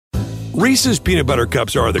Reese's peanut butter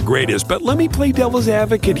cups are the greatest, but let me play devil's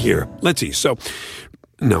advocate here. Let's see. So,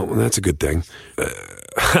 no, that's a good thing.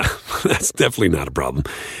 That's definitely not a problem.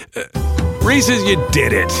 Reese's, you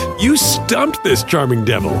did it. You stumped this charming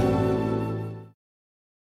devil.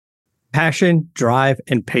 Passion, drive,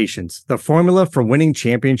 and patience. The formula for winning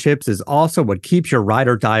championships is also what keeps your ride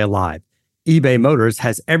or die alive. eBay Motors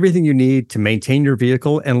has everything you need to maintain your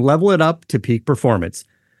vehicle and level it up to peak performance.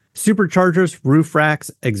 Superchargers, roof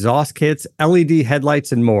racks, exhaust kits, LED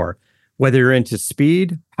headlights, and more. Whether you're into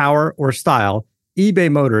speed, power, or style,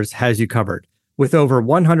 eBay Motors has you covered. With over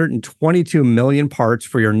 122 million parts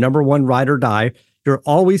for your number one ride or die, you'll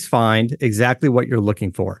always find exactly what you're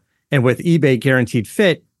looking for. And with eBay Guaranteed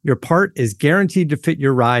Fit, your part is guaranteed to fit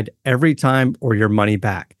your ride every time or your money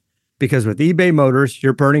back. Because with eBay Motors,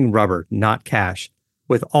 you're burning rubber, not cash.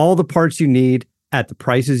 With all the parts you need at the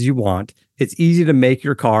prices you want, it's easy to make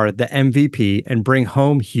your car the MVP and bring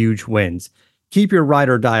home huge wins. Keep your ride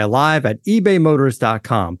or die alive at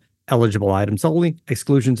ebaymotors.com. Eligible items only.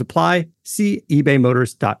 Exclusions apply. See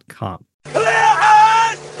ebaymotors.com.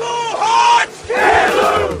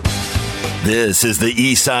 This is the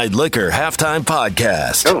Eastside Liquor Halftime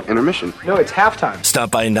Podcast. Oh, intermission. No, it's halftime. Stop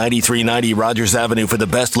by 9390 Rogers Avenue for the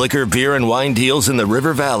best liquor, beer, and wine deals in the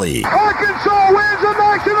River Valley. Arkansas wins the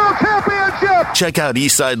national championship. Check out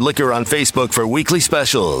Eastside Liquor on Facebook for weekly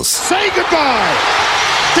specials. Say goodbye.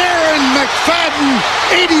 Darren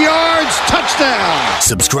McFadden, 80 yards, touchdown.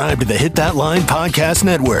 Subscribe to the Hit That Line Podcast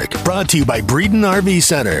Network. Brought to you by Breeden RV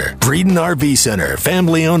Center. Breeden RV Center,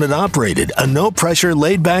 family owned and operated, a no-pressure,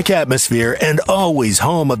 laid-back atmosphere, and always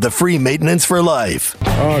home of the free maintenance for life.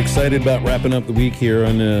 Oh, excited about wrapping up the week here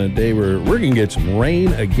on a day where we're going to get some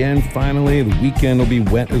rain again, finally. The weekend will be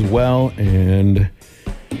wet as well, and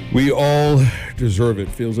we all deserve it.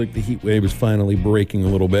 Feels like the heat wave is finally breaking a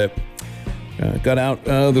little bit. Got out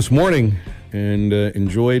this morning and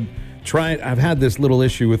enjoyed trying. I've had this little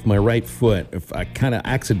issue with my right foot. If I kind of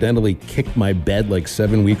accidentally kicked my bed like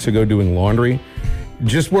 7 weeks ago doing laundry,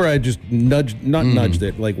 just where I just nudged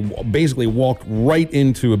it, like basically walked right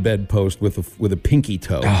into a bedpost with a pinky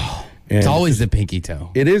toe. Oh, it's always the pinky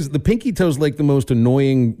toe. It is. The pinky toe is like the most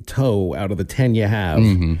annoying toe out of the 10 you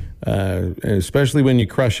have, especially when you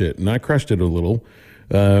crush it. And I crushed it a little.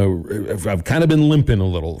 I've kind of been limping a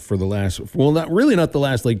little for the last, not the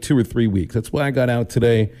last like 2 or 3 weeks. That's why I got out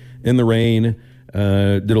today in the rain, did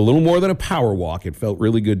a little more than a power walk. It felt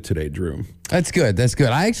really good today, Drew. That's good.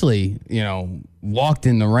 I actually, walked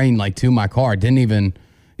in the rain like to my car. Didn't even,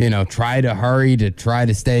 try to hurry to try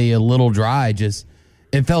to stay a little dry. Just,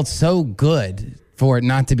 it felt so good for it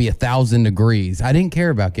not to be 1,000 degrees. I didn't care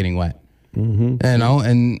about getting wet,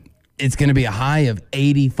 and it's going to be a high of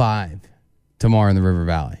 85. Tomorrow in the River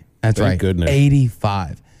Valley. That's right. Thank goodness.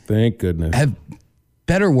 85. Thank goodness. Have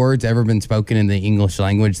better words ever been spoken in the English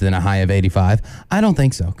language than a high of 85? I don't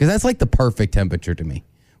think so, because that's like the perfect temperature to me.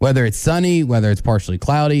 Whether it's sunny, whether it's partially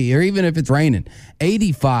cloudy, or even if it's raining,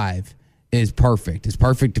 85 is perfect. It's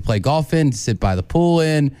perfect to play golf in, to sit by the pool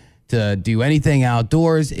in, to do anything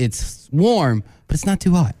outdoors. It's warm, but it's not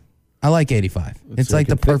too hot. I like 85. It's like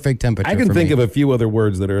the perfect temperature. I can think of a few other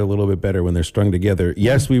words that are a little bit better when they're strung together.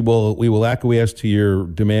 Yes, we will acquiesce to your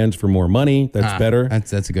demands for more money. That's better.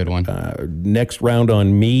 That's a good one. Next round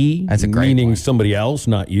on me. That's a great meaning one. Somebody else,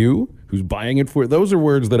 not you, who's buying it for. Those are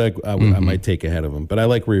words that I might take ahead of them. But I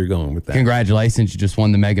like where you're going with that. Congratulations, you just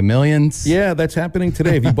won the Mega Millions. Yeah, that's happening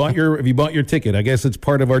today. If you bought your ticket, I guess it's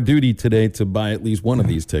part of our duty today to buy at least one of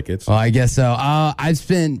these tickets. Well, I guess so. I've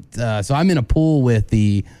spent. So I'm in a pool with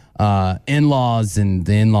the in-laws and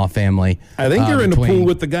the in-law family. I think you're in the pool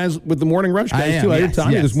with the guys, with the Morning Rush guys, too. I heard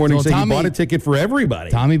Tommy this morning say he bought a ticket for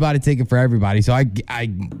everybody. Tommy bought a ticket for everybody. So I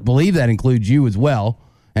believe that includes you as well,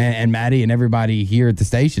 and Maddie and everybody here at the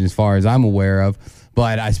station, as far as I'm aware of.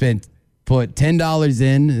 But I put $10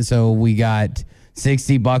 in, so we got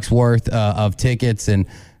 $60 worth of tickets, and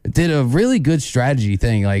did a really good strategy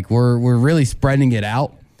thing. Like we're really spreading it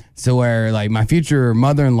out. So where like my future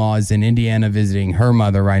mother-in-law is in Indiana visiting her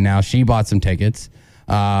mother right now. She bought some tickets.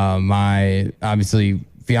 My obviously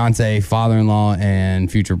fiance, father-in-law,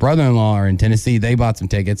 and future brother-in-law are in Tennessee. They bought some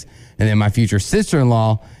tickets. And then my future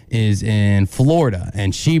sister-in-law is in Florida,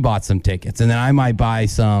 and she bought some tickets. And then I might buy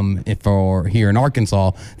some for here in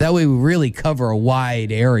Arkansas. That way we really cover a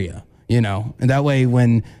wide area. And that way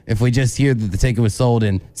if we just hear that the ticket was sold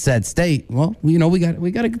in said state, well, we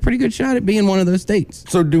got a pretty good shot at being one of those states.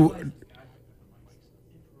 So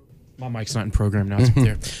My mic's not in program now. It's up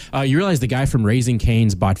there. You realize the guy from Raising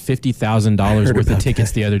Cane's bought $50,000 worth of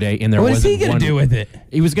tickets the other day, and there What is wasn't he going one. to do with it?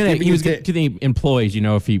 He was gonna to the employees,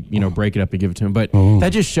 if he break it up and give it to him. But that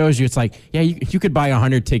just shows you, it's like, yeah, you could buy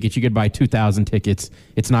 100 tickets, you could buy 2,000 tickets.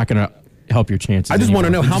 It's not gonna help your chances. I just want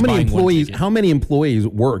to know You're how just many buying one employees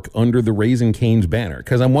ticket. work under the Raising Cane's banner,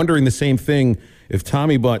 because I'm wondering the same thing. If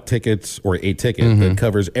Tommy bought tickets or a ticket that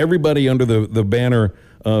covers everybody under the banner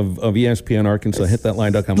of ESPN Arkansas, hit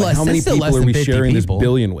thatline.com. Like, how many people are we sharing this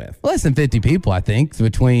billion with? Less than 50 people, I think,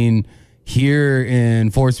 between here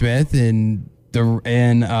in Fort Smith and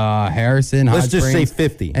Harrison. Let's Hot just say Springs,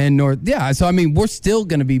 50. and North. Yeah, so I mean, we're still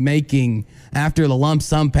going to be making, after the lump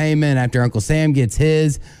sum payment, after Uncle Sam gets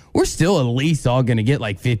his, we're still at least all going to get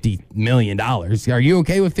like $50 million. Are you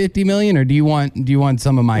okay with $50 million, or do you want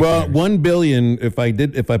some of my? Well, shares? $1 billion. If I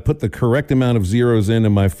put the correct amount of zeros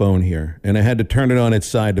in my phone here, and I had to turn it on its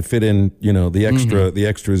side to fit in, the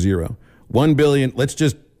extra zero. $1 billion. Let's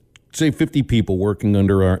just say 50 people working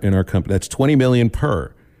in our company. That's $20 million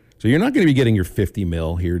per. So you're not going to be getting your 50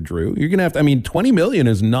 mil here, Drew. You're going to have to. I mean, $20 million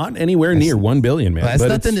is not anywhere near $1 billion, man. That's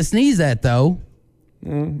nothing to sneeze at, though.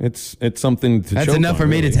 It's something to. That's choke enough on, for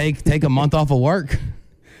me really. to take a month off of work.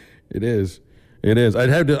 It is. I'd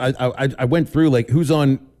have to. I went through, like, who's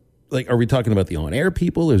on. Like, are we talking about the on-air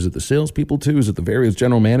people? Is it the salespeople too? Is it the various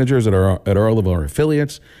general managers at all of our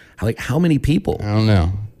affiliates? Like, how many people? I don't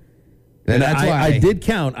know. And That's why I did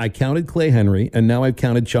count. I counted Clay Henry, and now I've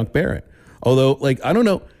counted Chuck Barrett. Although, like, I don't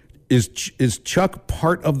know, is Chuck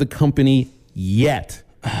part of the company yet?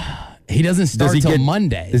 He doesn't start till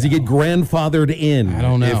Monday. Does he get grandfathered in? I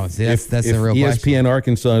don't know. That's the real ESPN question.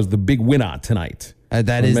 Arkansas is the big winner tonight.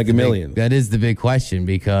 That is Mega Millions. That is the big question,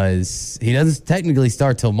 because he doesn't technically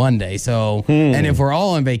start till Monday. So, and if we're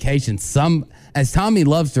all on vacation, as Tommy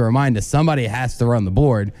loves to remind us, somebody has to run the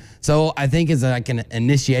board. So I think it's like an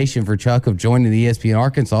initiation for Chuck of joining the ESPN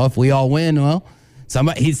Arkansas. If we all win, well,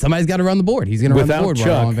 somebody's got to run the board. He's going to run the board while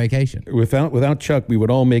we're on vacation. Without Chuck, we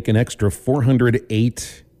would all make an extra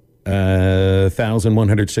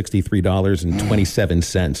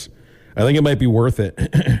 $408,163.27. I think it might be worth it.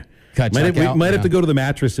 Might have to go to the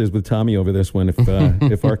mattresses with Tommy over this one if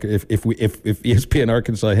ESPN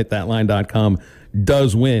Arkansas hit thatline.com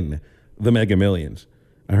does win the Mega Millions.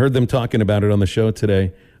 I heard them talking about it on the show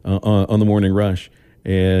today on the Morning Rush,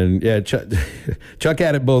 and yeah, Chuck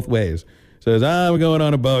had it both ways. Says, we're going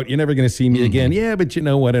on a boat. You're never going to see me again. Yeah, but you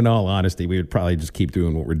know what? In all honesty, we would probably just keep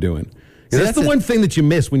doing what we're doing. That's the one thing that you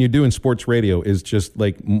miss when you're doing sports radio is just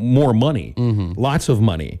like more money, lots of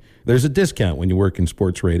money. There's a discount when you work in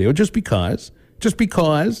sports radio, just because it's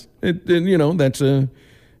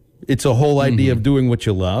a whole idea of doing what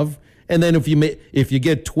you love. And then if you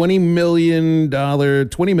get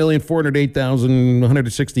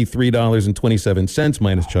 $20,408,163.27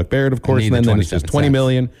 minus Chuck Barrett, of course, and then it's just $20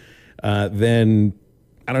 million. Then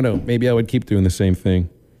I don't know. Maybe I would keep doing the same thing.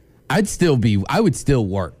 I would still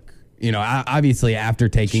work. Obviously after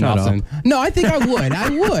taking off some. No, I think I would. I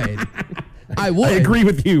would. I agree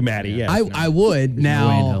with you, Maddie. Yeah, I would.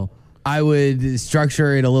 Now, I would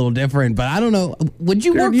structure it a little different, but I don't know. Would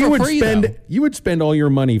you work for free, though? You would spend all your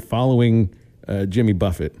money following Jimmy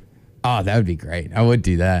Buffett. Oh, that would be great. I would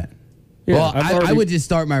do that. Yeah, well, I would just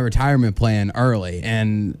start my retirement plan early,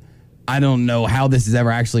 and I don't know how this is ever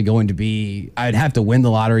actually going to be. I'd have to win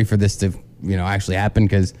the lottery for this to, actually happen,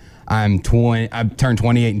 because I've turned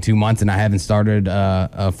 28 in 2 months, and I haven't started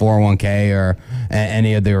a 401k or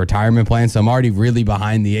any of the retirement plans. So I'm already really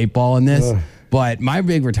behind the 8 ball in this. But my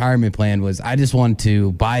big retirement plan was I just wanted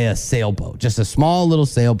to buy a sailboat, just a small little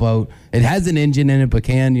sailboat. It has an engine in it, but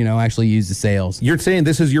can, actually use the sails. You're saying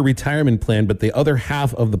this is your retirement plan, but the other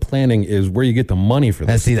half of the planning is where you get the money for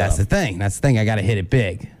this. That's the thing. That's the thing. I got to hit it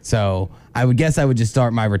big. So I would guess I would just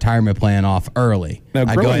start my retirement plan off early. Now,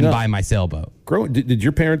 I'd go ahead and buy my sailboat. Did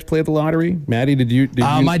your parents play the lottery? Maddie, did you?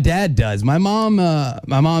 My dad does. My mom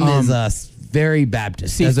is very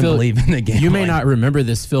Baptist. Doesn't believe in the gambling. You may not remember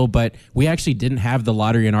this, Phil, but we actually didn't have the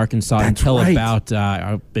lottery in Arkansas until about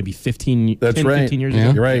maybe 15 years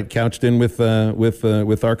ago. You're right. Couched in with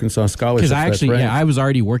Arkansas scholarships. Because I was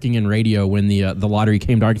already working in radio when the lottery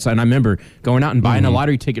came to Arkansas, and I remember going out and buying a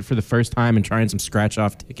lottery ticket for the first time and trying some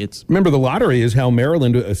scratch-off tickets. Remember, the lottery is how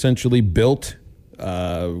Maryland essentially built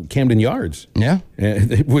Camden Yards. Yeah,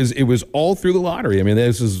 and it was all through the lottery. I mean,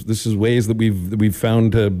 this is ways that we've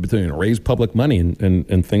found to raise public money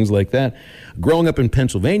and things like that. Growing up in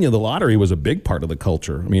Pennsylvania, the lottery was a big part of the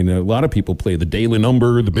culture. I mean, a lot of people play the daily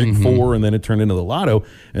number, the big four, and then it turned into the lotto,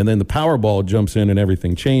 and then the Powerball jumps in and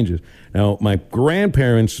everything changes. Now, my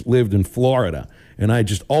grandparents lived in Florida, And I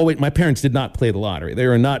just always, my parents did not play the lottery.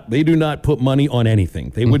 They do not put money on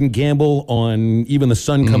anything. They wouldn't gamble on even the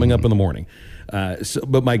sun coming up in the morning.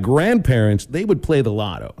 But my grandparents, they would play the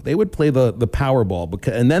lotto. They would play the Powerball.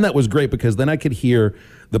 And then that was great because then I could hear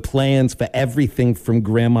the plans for everything from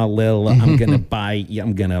Grandma Lil. I'm going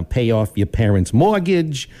to pay off your parents'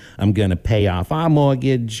 mortgage. I'm going to pay off our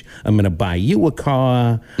mortgage. I'm going to buy you a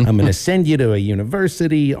car. I'm going to send you to a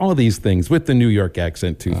university. All these things with the New York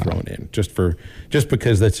accent too thrown in, just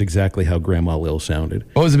because that's exactly how Grandma Lil sounded.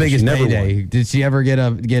 What was the biggest never payday? won. Did she ever get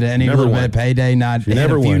any Never little won. bit of payday? Not She hit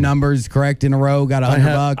never a few won. numbers correct in a row, got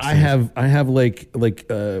 $100? I have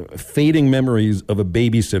like fading memories of a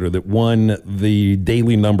babysitter that won the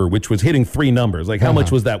daily number, which was hitting 3 numbers. Like, how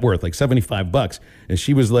much was that worth? Like $75. And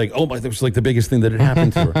she was like, oh my, that was like the biggest thing that had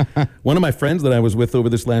happened to her. One of my friends that I was with over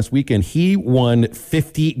this last weekend, he won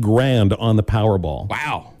 $50,000 on the Powerball.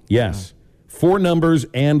 Wow. Yes. 4 numbers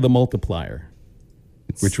and the multiplier,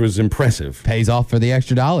 which was impressive. Pays off for the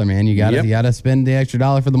extra dollar, man. You got Yep. you got to spend the extra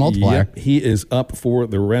dollar for the multiplier. Yep, he is up for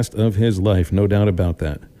the rest of his life, no doubt about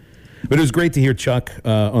that. But it was great to hear Chuck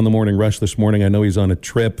on the Morning Rush this morning. I know he's on a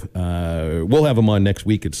trip. We'll have him on next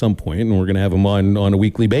week at some point, and we're going to have him on a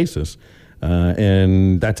weekly basis.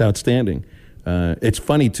 And that's outstanding. It's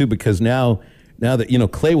funny, too, because now that,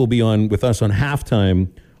 Clay will be on with us on halftime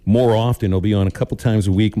more often. He'll be on a couple times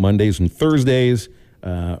a week, Mondays and Thursdays,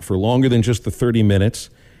 for longer than just the 30 minutes.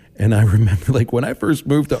 And I remember, like, when I first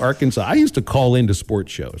moved to Arkansas, I used to call into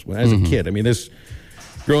sports shows when I was a kid. I mean,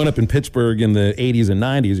 growing up in Pittsburgh in the 80s and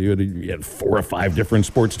 90s, you had 4 or 5 different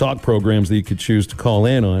sports talk programs that you could choose to call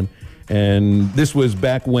in on. And this was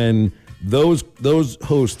back when those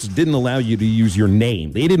hosts didn't allow you to use your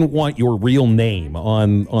name. They didn't want your real name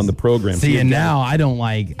on the program. See, and now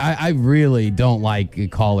I really don't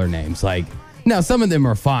like caller names. Like, now some of them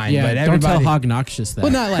are fine, Yeah, but don't everybody. tell Hognoxious that.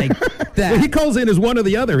 Well, not like that. Well, he calls in as one or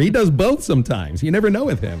the other. He does both sometimes. You never know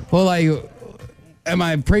with him. Well, like at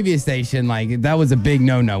my previous station, like that was a big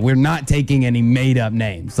no-no. We're not taking any made-up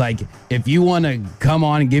names. Like, if you want to come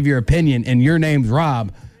on and give your opinion and your name's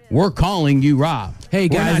Rob, we're calling you Rob. Hey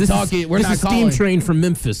guys, we're not talking. We're this not is Steam calling. Train from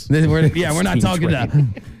Memphis. We're not talking to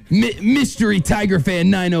Mystery Tiger Fan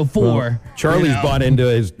 904. Charlie has bought into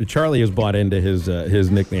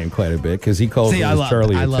his nickname quite a bit because he calls him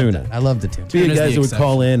Charlie I the love Tuna. that. I love the tuna. So you Tuna's guys the would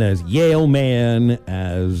call in as Yale Man,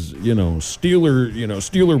 as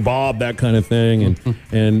Steeler Bob, that kind of thing,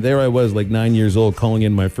 and there I was, like 9 years old, calling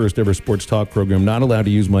in my first ever sports talk program, not allowed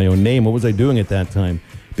to use my own name. What was I doing at that time?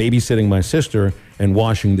 Babysitting my sister and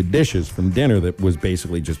washing the dishes from dinner that was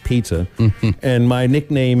basically just pizza. And my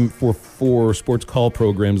nickname for sports call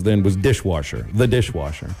programs then was Dishwasher, the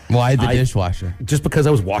Dishwasher. Why the dishwasher? Just because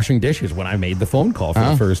I was washing dishes when I made the phone call for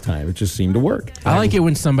the first time. It just seemed to work. I like it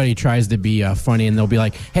when somebody tries to be funny and they'll be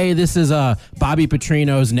like, hey, this is Bobby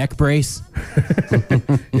Petrino's neck brace.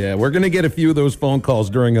 Yeah, we're going to get a few of those phone calls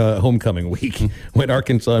during homecoming week when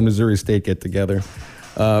Arkansas and Missouri State get together.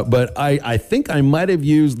 But I think I might have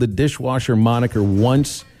used the Dishwasher moniker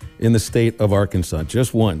once in the state of Arkansas,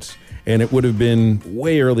 just once. And it would have been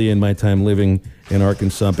way early in my time living in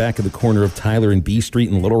Arkansas, back at the corner of Tyler and B Street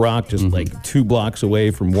in Little Rock, just like 2 blocks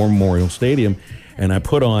away from War Memorial Stadium. And I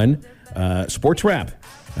put on sports rap.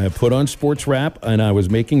 I put on sports rap, and I was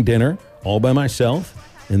making dinner all by myself.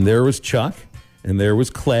 And there was Chuck, and there was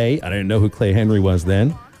Clay. I didn't know who Clay Henry was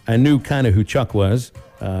then. I knew kind of who Chuck was.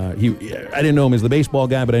 I didn't know him as the baseball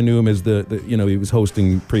guy, but I knew him as the he was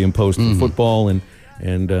hosting pre and post football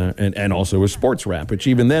and also was sports rap. Which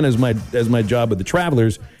even then, as my job with the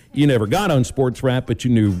Travelers, you never got on sports rap, but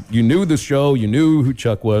you knew the show, you knew who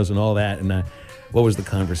Chuck was and all that. And what was the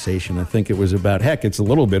conversation? I think it was about it's a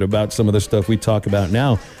little bit about some of the stuff we talk about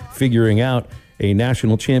now, figuring out a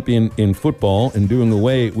national champion in football and doing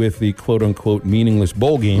away with the quote-unquote meaningless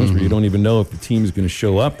bowl games where you don't even know if the team is going to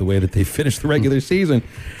show up the way that they finished the regular season.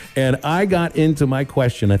 And I got into my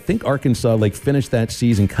question. I think Arkansas finished that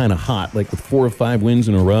season kind of hot, with 4 or 5 wins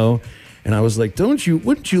in a row. And I was like, wouldn't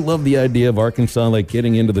you love the idea of Arkansas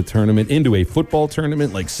getting into the tournament, into a football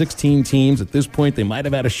tournament, 16 teams? At this point, they might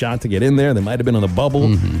have had a shot to get in there. They might have been on the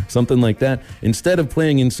bubble, something like that. Instead of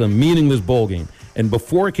playing in some meaningless bowl game. And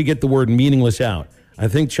before I could get the word meaningless out, I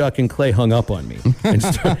think Chuck and Clay hung up on me and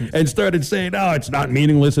started saying, "Oh, it's not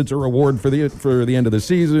meaningless. It's a reward for the end of the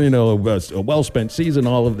season. A well-spent season,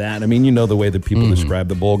 all of that." I mean, the way that people describe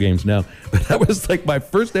the bowl games now. But that was my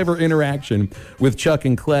first ever interaction with Chuck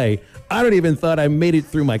and Clay. I don't even thought I made it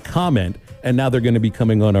through my comment, and now they're going to be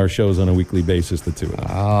coming on our shows on a weekly basis, the two of them.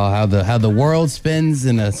 Oh, how the world spins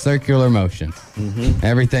in a circular motion.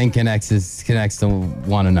 Everything connects to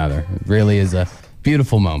one another. It really is a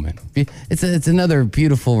Beautiful moment. It's another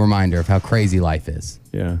beautiful reminder of how crazy life is.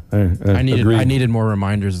 Yeah, I needed more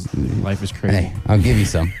reminders. Life is crazy. Hey, I'll give you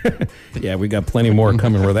some. Yeah, we got plenty more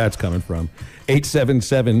coming where that's coming from.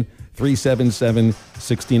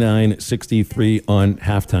 877-377-6963 on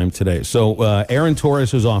halftime today. So Aaron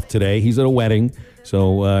Torres is off today. He's at a wedding.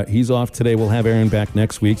 So he's off today. We'll have Aaron back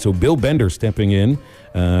next week. So Bill Bender stepping in,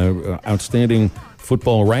 outstanding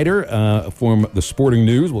football writer from the Sporting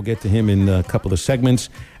News. We'll get to him in a couple of segments.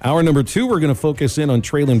 Hour number 2, we're going to focus in on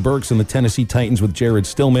Traylon Burks and the Tennessee Titans with Jared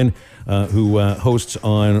Stillman, who hosts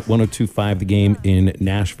on 102.5 The Game in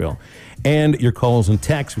Nashville. And your calls and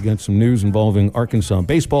texts. We got some news involving Arkansas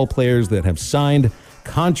baseball players that have signed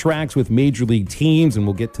contracts with major league teams, and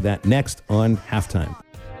we'll get to that next on halftime.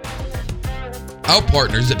 Our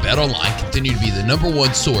partners at BetOnline continue to be the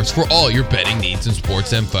 #1 source for all your betting needs and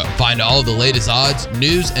sports info. Find all of the latest odds,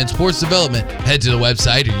 news, and sports development. Head to the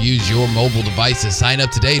website or use your mobile device to sign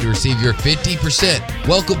up today to receive your 50%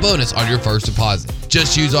 welcome bonus on your first deposit.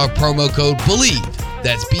 Just use our promo code BELIEVE,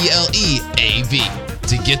 that's BLEAV,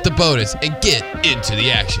 to get the bonus and get into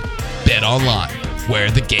the action. BetOnline,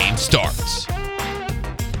 where the game starts.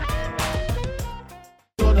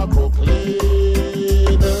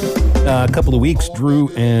 A couple of weeks, Drew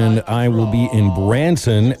and I will be in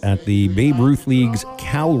Branson at the Babe Ruth League's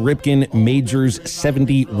Cal Ripken Majors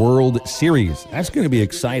 70 World Series. That's going to be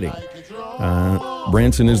exciting.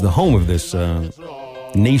 Branson is the home of this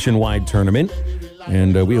nationwide tournament,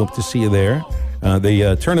 and we hope to see you there.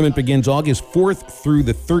 The tournament begins August 4th through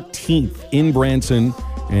the 13th in Branson,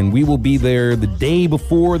 and we will be there the day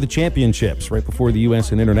before the championships, right before the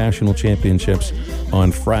U.S. and International Championships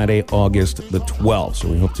on Friday, August the 12th. So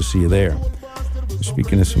we hope to see you there.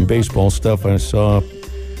 Speaking of some baseball stuff, I saw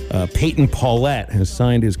Peyton Paulette has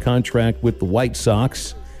signed his contract with the White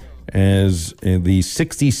Sox as the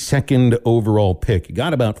 62nd overall pick. He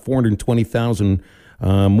got about $420,000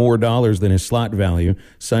 more dollars than his slot value.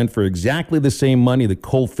 Signed for exactly the same money that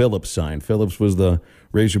Cole Phillips signed. Phillips was the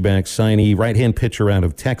Razorback signee, right-hand pitcher out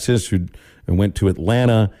of Texas, who went to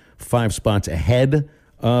Atlanta 5 spots ahead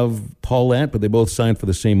of Paulette, but they both signed for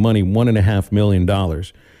the same money, $1.5 million.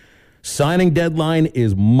 Signing deadline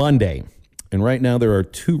is Monday, and right now there are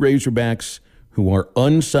 2 Razorbacks who are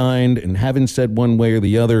unsigned and haven't said one way or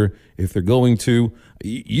the other if they're going to.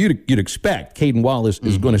 You'd expect Caden Wallace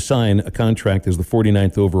is going to sign a contract as the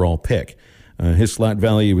 49th overall pick. His slot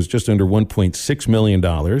value was just under $1.6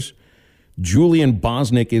 million. Julian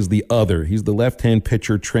Bosnick is the other. He's the left-hand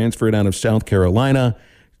pitcher transferred out of South Carolina,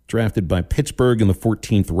 drafted by Pittsburgh in the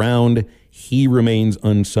 14th round. He remains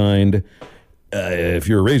unsigned. If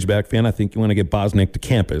you're a Razorback fan, I think you want to get Bosnick to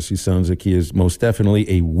campus. He sounds like he is most definitely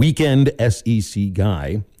a weekend SEC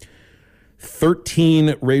guy.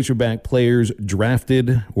 13 Razorback players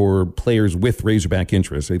drafted, or players with Razorback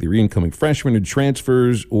interests, either incoming freshmen or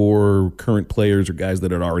transfers, or current players or guys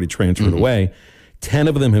that had already transferred away. 10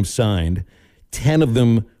 of them have signed, 10 of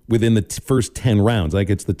them within the first 10 rounds.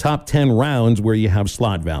 Like, it's the top 10 rounds where you have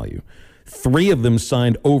slot value. 3 of them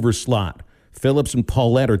signed over slot. Phillips and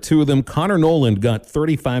Paulette are 2 of them. Connor Noland got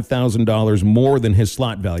 $35,000 more than his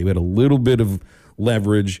slot value. Had a little bit of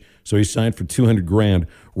leverage, so he signed for $200,000.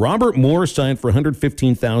 Robert Moore signed for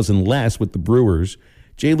 $115,000 less with the Brewers.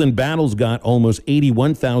 Jalen Battles got almost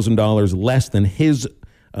 $81,000 less than his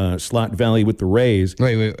slot value with the Rays.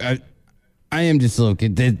 Wait. I am just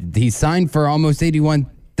looking. Did he sign for almost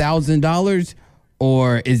 $81,000,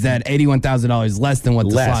 or is that $81,000 less than what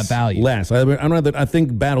the slot value? Less. I don't know that. I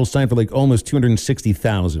think Battle signed for like almost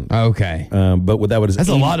 $260,000. Okay, but what that was, that's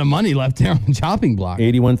a lot of money left there on the chopping block.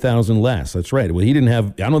 $81,000 less. That's right. Well, he didn't have.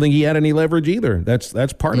 I don't think he had any leverage either. That's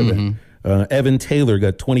part of it. Evan Taylor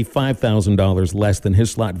got $25,000 less than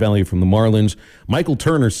his slot value from the Marlins. Michael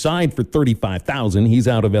Turner signed for $35,000. He's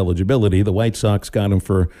out of eligibility. The White Sox got him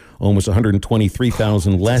for almost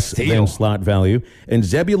 $123,000 less than slot value. And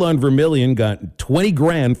Zebulon Vermillion got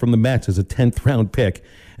 $20,000 from the Mets as a 10th round pick,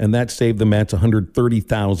 and that saved the Mets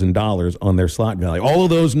 $130,000 on their slot value. All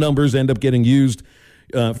of those numbers end up getting used.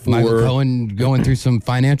 For Michael Cohen going through some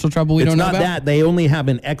financial trouble we don't know about? It's not that. They only have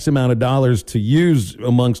an X amount of dollars to use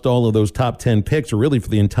amongst all of those top 10 picks, or really for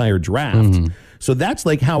the entire draft. So that's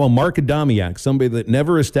like how a Mark Adamiak, somebody that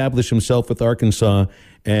never established himself with Arkansas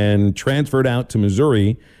and transferred out to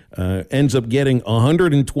Missouri, ends up getting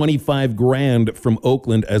 $125,000 from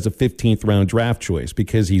Oakland as a 15th round draft choice,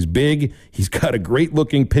 because he's big, he's got a great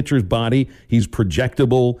looking pitcher's body, he's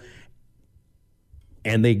projectable,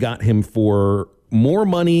 and they got him for more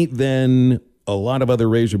money than a lot of other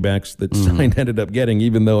Razorbacks that signed ended up getting,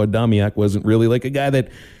 even though Adamiak wasn't really like a guy that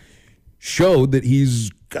showed that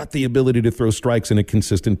he's got the ability to throw strikes on a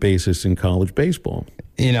consistent basis in college baseball.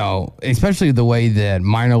 You know, especially the way that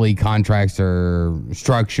minor league contracts are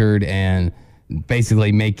structured and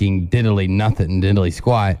basically making diddly nothing, diddly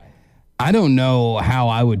squat. I don't know how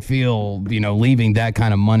I would feel, you know, leaving that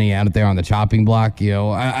kind of money out there on the chopping block. You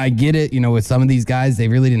know, I get it. You know, with some of these guys, they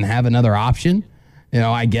really didn't have another option. You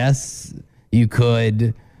know, I guess you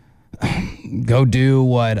could go do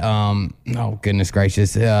what, oh, goodness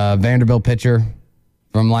gracious, Vanderbilt pitcher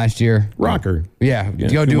from last year. Rocker. Yeah,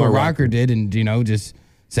 go do what Rocker did and, you know, just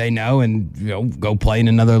say no and, you know, go play in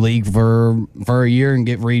another league for a year and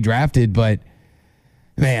get redrafted. But,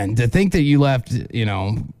 man, to think that you left, you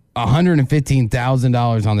know,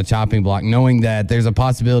 $115,000 on the chopping block, knowing that there's a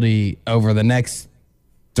possibility over the next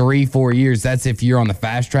 3-4 years, that's if you're on the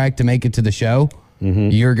fast track to make it to the show,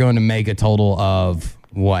 you're going to make a total of,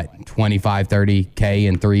 what, 25, 30K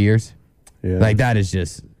in 3 years? Yeah. Like, that is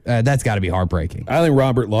just, that's got to be heartbreaking. I think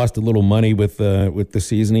Robert lost a little money with the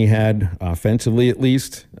season he had, offensively at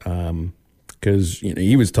least, because you know,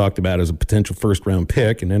 he was talked about as a potential first-round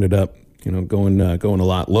pick and ended up, you know, going a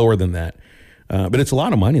lot lower than that. But it's a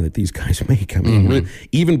lot of money that these guys make. I mean, really,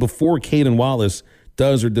 even before Caden Wallace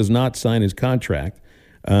does or does not sign his contract,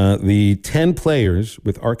 the 10 players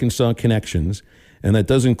with Arkansas connections, and that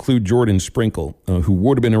does include Jordan Sprinkle, who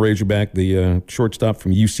would have been a Razorback, the shortstop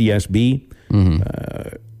from UCSB.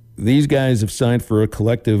 These guys have signed for a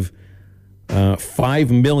collective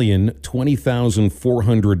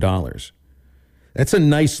 $5,020,400. That's a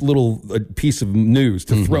nice little piece of news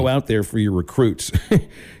to throw out there for your recruits.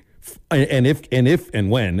 And if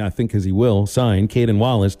and when, I think because he will sign, Caden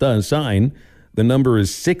Wallace does sign, the number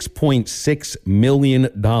is $6.6 million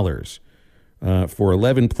for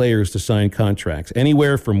 11 players to sign contracts.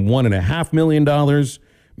 Anywhere from $1.5 million,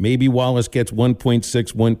 maybe Wallace gets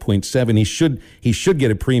 1.6, 1.7. He should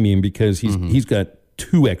get a premium because he's got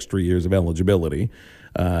 2 extra years of eligibility.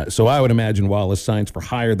 So I would imagine Wallace signs for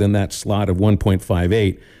higher than that slot of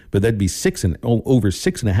 1.58, but that'd be over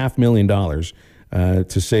 $6.5 million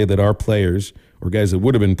to say that our players, or guys that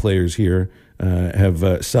would have been players here,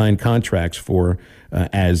 have signed contracts for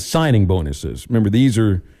as signing bonuses. Remember, these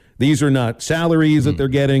are not salaries that they're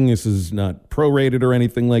getting. This is not prorated or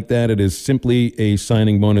anything like that. It is simply a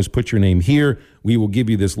signing bonus. Put your name here. We will give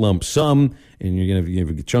you this lump sum, and you're going to give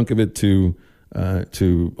a chunk of it to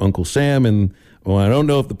Uncle Sam. And I don't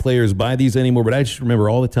know if the players buy these anymore, but I just remember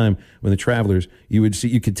all the time when the Travelers,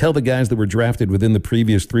 you could tell the guys that were drafted within the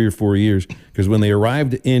previous 3 or 4 years, because when they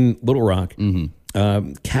arrived in Little Rock,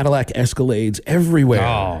 Cadillac Escalades everywhere.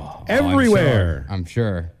 Oh, everywhere. I'm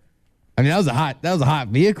sure. I mean, that was a hot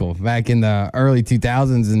vehicle back in the early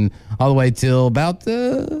 2000s and all the way till about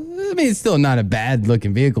it's still not a bad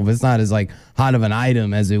looking vehicle, but it's not as like hot of an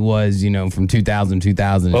item as it was, you know, from 2000.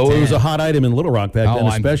 Oh, it was a hot item in Little Rock back then,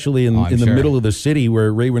 especially in the middle of the city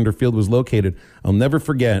where Ray Winder Field was located. I'll never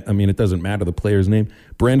forget. I mean, it doesn't matter the player's name.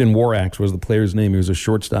 Brandon Warax was the player's name. He was a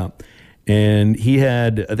shortstop. And he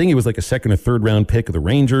had, I think he was like a 2nd or 3rd round pick of the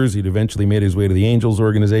Rangers. He'd eventually made his way to the Angels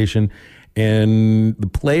organization. And the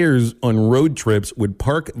players on road trips would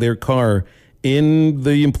park their car in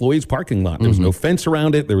the employees' parking lot. There was no fence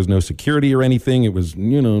around it. There was no security or anything. It was,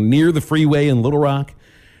 you know, near the freeway in Little Rock.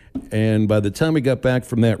 And by the time we got back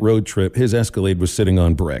from that road trip, his Escalade was sitting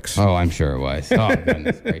on bricks. Oh, I'm sure it was. Oh,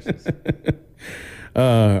 goodness gracious.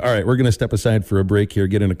 All right, we're going to step aside for a break here,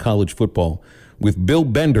 get into college football with Bill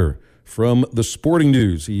Bender from the Sporting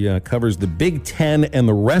News. He covers the Big Ten and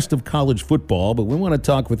the rest of college football, but we want to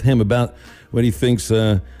talk with him about what he thinks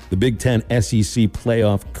the Big Ten SEC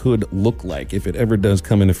playoff could look like if it ever does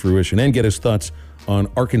come into fruition, and get his thoughts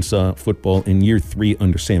on Arkansas football in year 3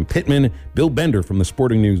 under Sam Pittman. Bill Bender from the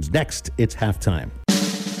Sporting News. Next, it's halftime.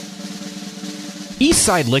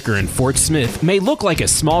 Eastside Liquor in Fort Smith may look like a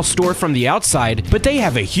small store from the outside, but they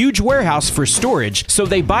have a huge warehouse for storage, so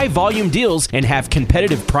they buy volume deals and have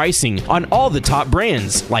competitive pricing on all the top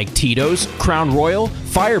brands like Tito's, Crown Royal,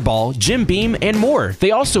 Fireball, Jim Beam, and more.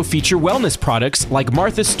 They also feature wellness products like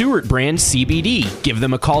Martha Stewart brand CBD. Give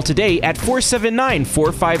them a call today at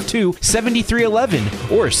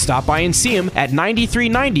 479-452-7311 or stop by and see them at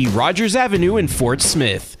 9390 Rogers Avenue in Fort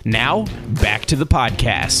Smith. Now, back to the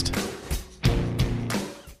podcast.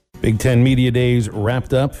 Big Ten Media Days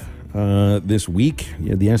wrapped up this week.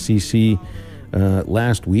 You had the SEC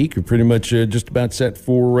last week. We're pretty much just about set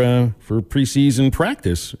for preseason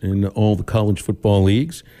practice in all the college football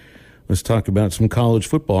leagues. Let's talk about some college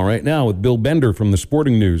football right now with Bill Bender from the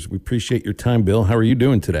Sporting News. We appreciate your time, Bill. How are you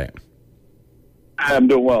doing today? I'm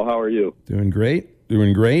doing well. How are you? Doing great.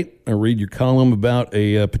 I read your column about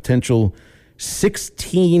a potential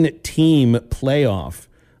 16-team playoff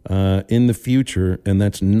in the future, and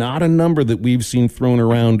that's not a number that we've seen thrown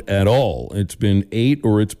around at all. It's been 8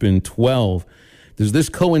 or it's been 12. Does this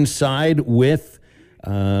coincide with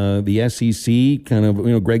the SEC, kind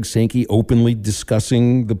of, Greg Sankey openly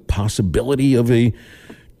discussing the possibility of a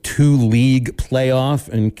 2-league playoff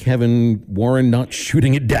and Kevin Warren not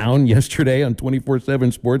shooting it down yesterday on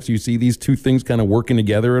 24/7 Sports? You see these two things kind of working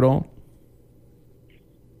together at all?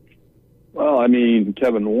 Well, I mean,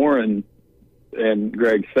 Kevin Warren and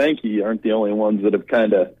Greg Sankey aren't the only ones that have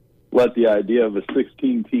kind of let the idea of a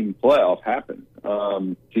 16-team playoff happen.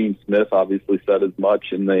 Gene Smith obviously said as much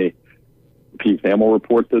in the Pete Hamill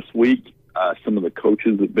report this week. Some of the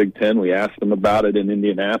coaches at Big Ten, we asked them about it in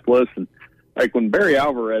Indianapolis. And, when Barry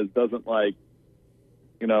Alvarez doesn't, swat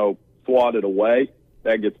it away,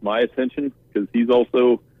 that gets my attention because he's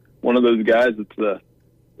also one of those guys that's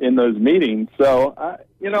in those meetings. So,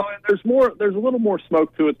 there's a little more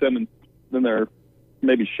smoke to it than there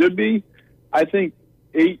maybe should be. I think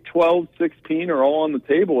 8, 12, 16 are all on the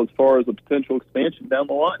table as far as a potential expansion down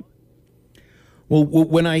the line. Well,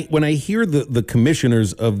 when I hear the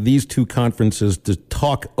commissioners of these two conferences to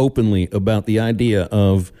talk openly about the idea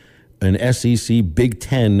of an SEC Big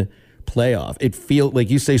Ten playoff, it feels like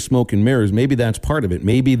you say smoke and mirrors. Maybe that's part of it.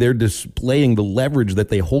 Maybe they're displaying the leverage that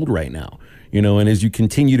they hold right now. And as you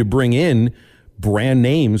continue to bring in brand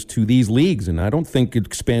names to these leagues, and I don't think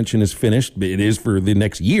expansion is finished. It is for the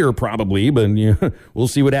next year probably, but we'll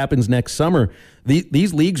see what happens next summer.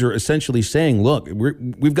 These leagues are essentially saying, look,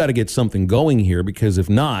 we've got to get something going here, because if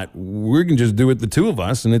not, we can just do it, the two of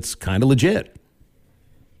us, and it's kind of legit.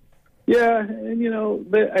 Yeah,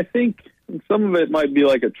 and I think some of it might be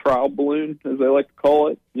like a trial balloon, as they like to call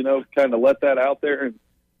it, kind of let that out there and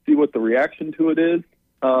see what the reaction to it is.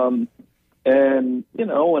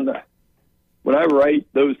 When I write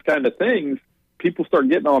those kind of things, people start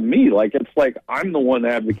getting on me. It's like I'm the one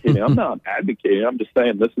advocating. I'm not advocating. I'm just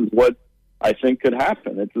saying this is what I think could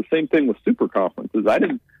happen. It's the same thing with super conferences.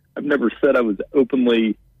 I've never said I was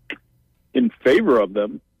openly in favor of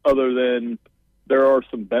them, other than there are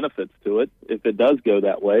some benefits to it if it does go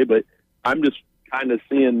that way. But I'm just kind of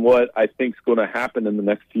seeing what I think is going to happen in the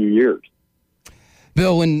next few years.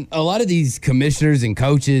 Bill, when a lot of these commissioners and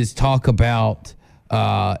coaches talk about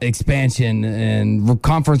expansion and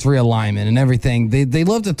conference realignment and everything, they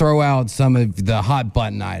love to throw out some of the hot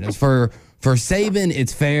button items. For Saban,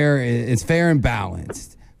 it's fair and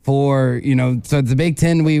balanced. For so the Big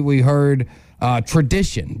Ten, we heard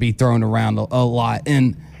tradition be thrown around a lot.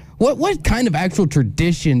 And what kind of actual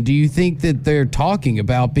tradition do you think that they're talking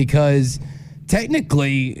about? Because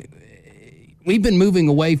technically, we've been moving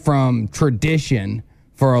away from tradition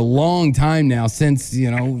for a long time now, since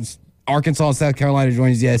Arkansas, South Carolina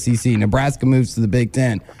joins the SEC, Nebraska moves to the Big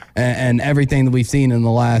Ten, and everything that we've seen in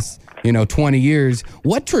the last 20 years.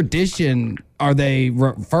 What tradition are they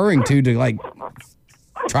referring to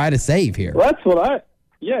try to save here? Well, that's what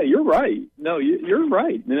yeah, you're right. No, you're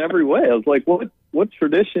right in every way. I was like, what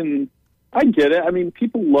tradition? I get it. I mean,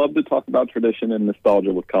 people love to talk about tradition and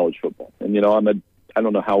nostalgia with college football. And, I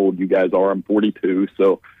don't know how old you guys are. I'm 42.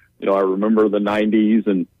 So, I remember the 90s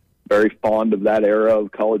and very fond of that era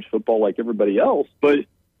of college football like everybody else. But I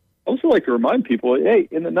also like to remind people, hey,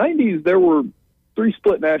 in the 90s, there were 3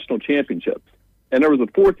 split national championships. And there was a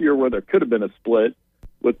 4th year where there could have been a split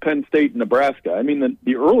with Penn State and Nebraska. I mean,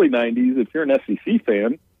 the early 90s, if you're an SEC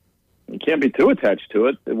fan, you can't be too attached to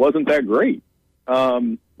it. It wasn't that great.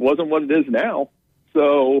 Wasn't what it is now.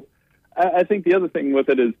 So I think the other thing with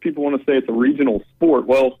it is people want to say it's a regional sport.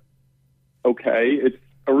 Well, okay, it's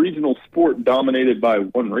a regional sport dominated by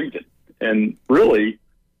one region, and really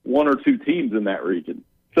 1 or 2 teams in that region.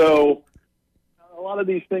 So a lot of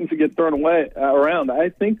these things that get thrown around, I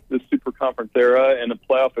think the super conference era and a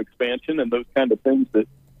playoff expansion and those kind of things that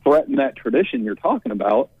threaten that tradition you're talking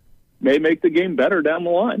about may make the game better down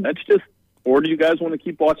the line. That's just, or do you guys want to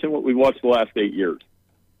keep watching what we watched the last 8 years?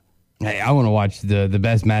 Hey, I want to watch the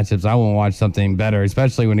best matchups. I want to watch something better,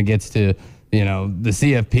 especially when it gets to the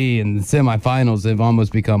CFP and the semifinals have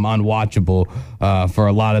almost become unwatchable for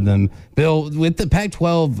a lot of them. Bill, with the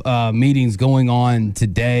Pac-12 meetings going on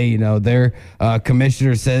today, their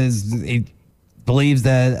commissioner says he believes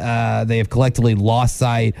that they have collectively lost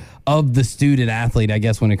sight of the student athlete, I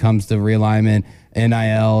guess, when it comes to realignment,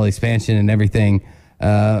 NIL, expansion, and everything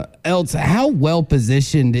else. How well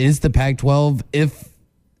positioned is the Pac-12, if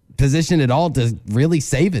positioned at all, to really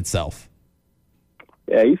save itself?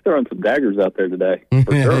 Yeah, he's throwing some daggers out there today,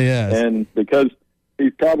 for sure. Yes. And because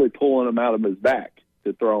he's probably pulling them out of his back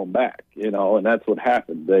to throw them back, and that's what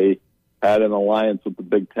happened. They had an alliance with the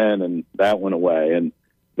Big Ten, and that went away. And,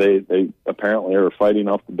 they apparently are fighting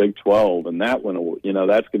off the Big 12, and that one,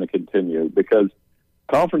 that's going to continue because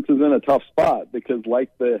conference is in a tough spot because like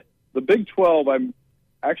the Big 12, I'm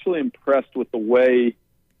actually impressed with the way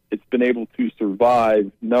it's been able to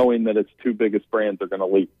survive knowing that its two biggest brands are going to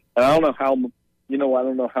leave. And I don't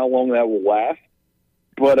know how long that will last,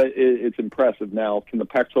 but it's impressive. Now, can the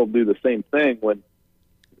Pac-12 do the same thing when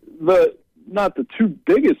not the two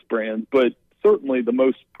biggest brands, but certainly the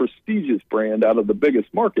most prestigious brand out of the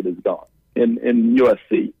biggest market is gone in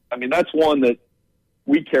USC? I mean, that's one that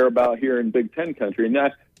we care about here in Big Ten country. And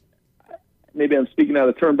maybe I'm speaking out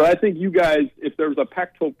of turn, but I think you guys, if there's a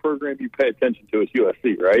Pac-12 program you pay attention to, it's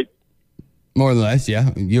USC, right? More or less, yeah.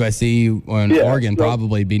 USC and Oregon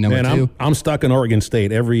probably be number two. I'm stuck in Oregon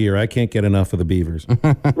State every year. I can't get enough of the Beavers.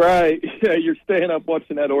 Right. Yeah, you're staying up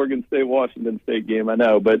watching that Oregon State-Washington State game, I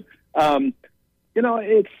know. But,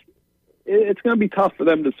 it's going to be tough for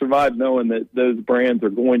them to survive knowing that those brands are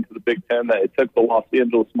going to the Big Ten, that it took the Los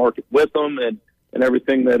Angeles market with them and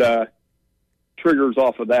everything that triggers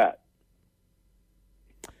off of that.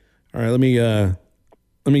 All right, let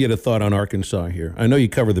me get a thought on Arkansas here. I know you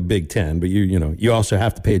cover the Big Ten, but you also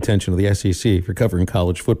have to pay attention to the SEC if you're covering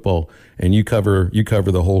college football, and you cover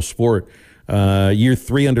the whole sport. Year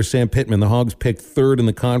 3 under Sam Pittman, the Hogs picked third in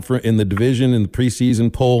the division in the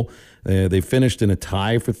preseason poll. They finished in a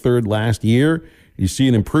tie for third last year. You see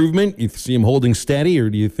an improvement? You see them holding steady, or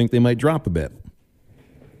do you think they might drop a bit?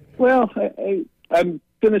 Well, I'm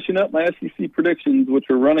finishing up my SEC predictions, which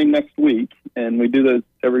are running next week, and we do those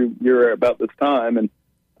every year about this time. And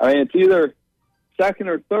I mean, it's either second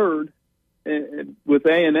or third with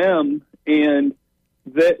A&M, and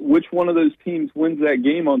which one of those teams wins that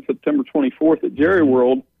game on September 24th at Jerry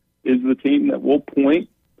World is the team that will point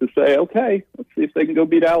to say, okay, let's see if they can go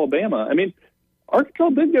beat Alabama. I mean, Arkansas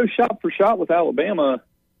did go shot for shot with Alabama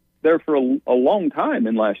there for a long time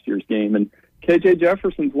in last year's game, and KJ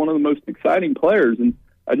Jefferson's one of the most exciting players, and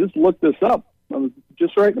I just looked this up. I was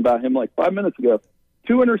just writing about him like 5 minutes ago.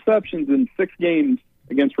 2 interceptions in 6 games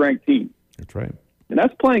against ranked teams. That's right. And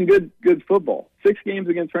that's playing good football. 6 games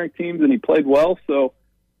against ranked teams, and he played well. So,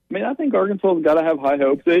 I mean, I think Arkansas's got to have high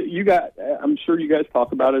hopes. I'm sure you guys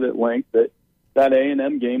talk about it at length, that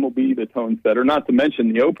A&M game will be the tone setter, not to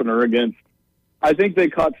mention the opener against, I think they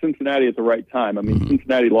caught Cincinnati at the right time. I mean,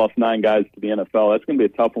 Cincinnati lost 9 guys to the NFL. That's going to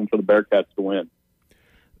be a tough one for the Bearcats to win.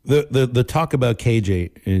 The talk about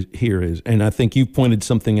KJ is, and I think you pointed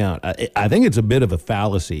something out. I think it's a bit of a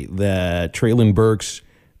fallacy that Treylon Burks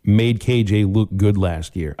made KJ look good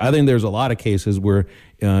last year. I think there's a lot of cases where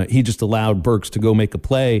he just allowed Burks to go make a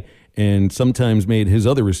play and sometimes made his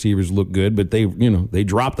other receivers look good, but they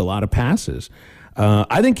dropped a lot of passes.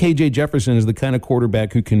 I think KJ Jefferson is the kind of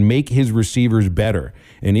quarterback who can make his receivers better.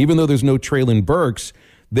 And even though there's no Treylon Burks,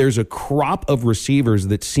 there's a crop of receivers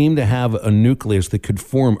that seem to have a nucleus that could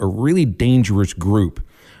form a really dangerous group.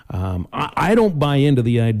 I don't buy into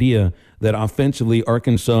the idea that offensively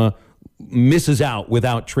Arkansas misses out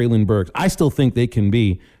without Treylon Burks. I still think they can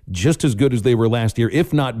be just as good as they were last year,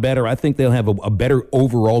 if not better. I think they'll have a better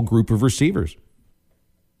overall group of receivers.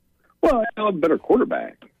 Well, they'll have a better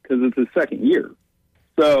quarterback because it's his second year.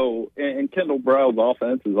 So, and Kendall Brown's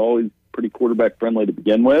offense is always pretty quarterback friendly to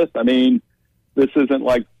begin with. I mean, this isn't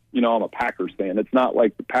like, I'm a Packers fan. It's not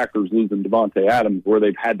like the Packers losing Devontae Adams where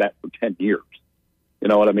they've had that for 10 years. You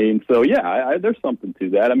know what I mean? So, yeah, there's something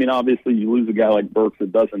to that. I mean, obviously, you lose a guy like Burks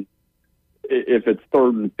that doesn't, if it's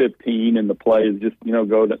 3rd and 15 and the play is just,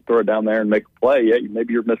 go throw it down there and make a play, yeah,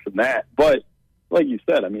 maybe you're missing that. But like you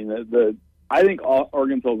said, I mean, I think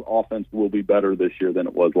Arkansas's offense will be better this year than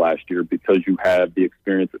it was last year because you have the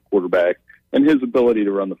experience at quarterback and his ability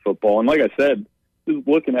to run the football. And like I said, just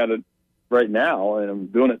looking at it right now, and I'm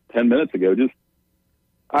doing it 10 minutes ago,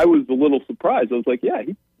 I was a little surprised. I was like, yeah,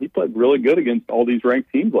 he played really good against all these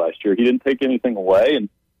ranked teams last year. He didn't take anything away and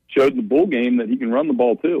showed in the bowl game that he can run the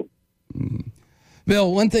ball too.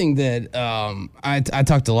 Bill, one thing that I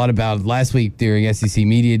talked a lot about last week during SEC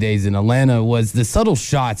Media Days in Atlanta was the subtle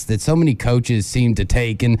shots that so many coaches seem to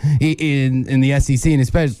take in the SEC, and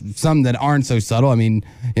especially some that aren't so subtle. I mean,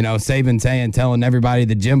 Saban telling everybody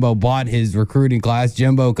that Jimbo bought his recruiting class,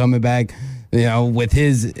 Jimbo coming back, with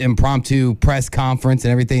his impromptu press conference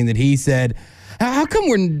and everything that he said. How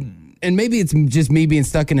come and maybe it's just me being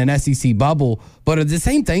stuck in an SEC bubble, but are the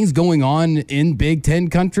same things going on in Big Ten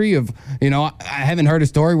country? I haven't heard a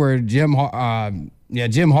story where Jim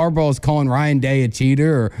Harbaugh is calling Ryan Day a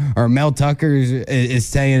cheater, or Mel Tucker is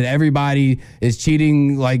saying everybody is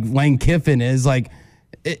cheating like Lane Kiffin is. Like,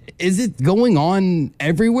 is it going on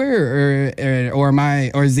everywhere,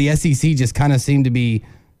 or is the SEC just kind of seem to be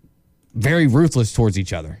very ruthless towards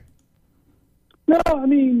each other? No, I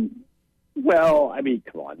mean,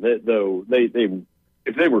 come on. They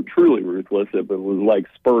if they were truly ruthless, if it was like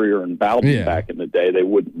Spurrier and Bowden back in the day, they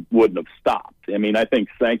wouldn't have stopped. I mean, I think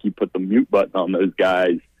Sankey put the mute button on those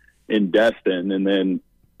guys in Destin, and then,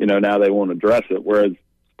 now they won't address it, whereas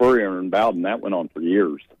Spurrier and Bowden, that went on for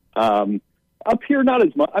years. Up here, not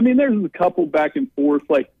as much. I mean, there's a couple back and forth.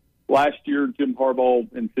 Like last year, Jim Harbaugh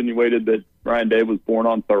insinuated that Ryan Day was born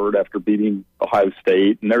on third after beating Ohio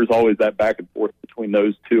State, and there's always that back and forth between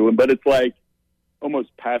those two. But it's like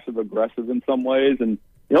almost passive-aggressive in some ways. And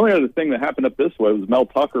the only other thing that happened up this way was Mel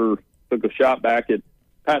Tucker took a shot back at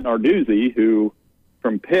Pat Narduzzi, who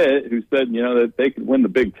from Pitt, who said, that they could win the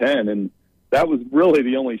Big Ten, and that was really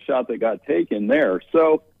the only shot that got taken there.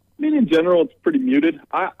 So, I mean, in general, it's pretty muted.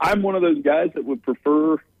 I'm one of those guys that would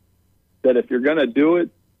prefer that if you're going to do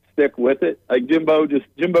it, stick with it. Like Jimbo should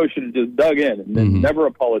have just dug in and then never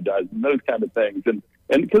apologized and those kind of things. And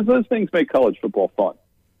because those things make college football fun.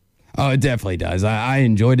 Oh, it definitely does. I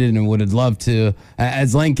enjoyed it and would have loved to,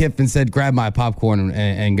 as Lane Kiffin said, grab my popcorn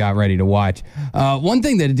and got ready to watch. One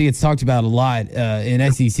thing that gets talked about a lot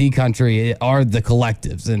in SEC country are the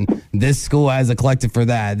collectives. And this school has a collective for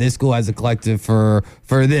that. This school has a collective for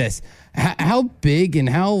this. How big and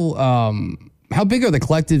how big are the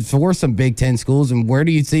collectives for some Big Ten schools, and where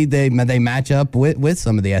do you see they match up with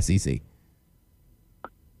some of the SEC?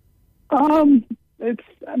 Ohio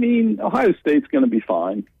State's going to be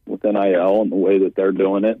fine with NIL and the way that they're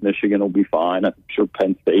doing it. Michigan will be fine. I'm sure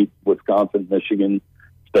Penn State, Wisconsin, Michigan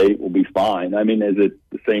State will be fine. I mean, is it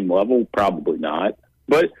the same level? Probably not.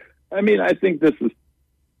 But, I think this is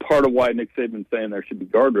part of why Nick Saban's saying there should be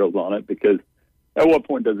guardrails on it, because at what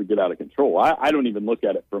point does it get out of control? I don't even look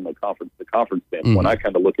at it from a conference-to-conference standpoint. I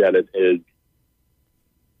kind of look at it as,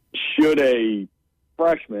 should a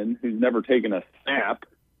freshman who's never taken a snap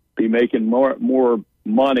be making more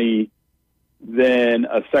money than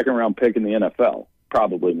a second-round pick in the NFL?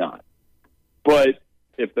 Probably not. But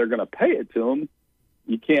if they're going to pay it to him,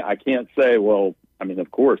 I can't say, well,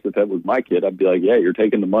 of course, if that was my kid, I'd be like, yeah, you're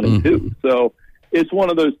taking the money too. So it's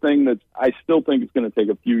one of those things that I still think it's going to take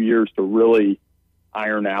a few years to really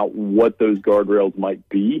iron out what those guardrails might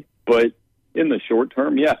be. But in the short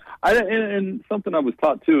term, yeah. And something I was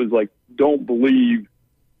taught too is like, don't believe,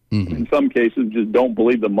 in some cases, just don't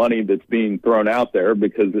believe the money that's being thrown out there,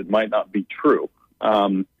 because it might not be true.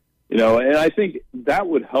 And I think that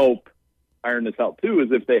would help iron this out too,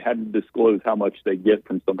 is if they had to disclose how much they get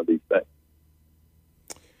from some of these things.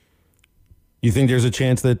 You think there's a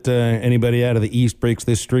chance that anybody out of the East breaks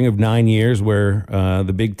this string of 9 years where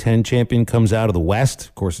the Big Ten champion comes out of the West?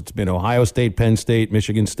 Of course, it's been Ohio State, Penn State,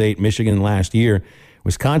 Michigan last year.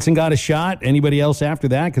 Wisconsin got a shot. Anybody else after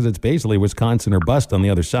that? Because it's basically Wisconsin or bust on the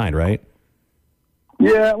other side, right?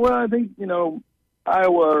 Yeah, well, I think,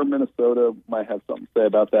 Iowa or Minnesota might have something to say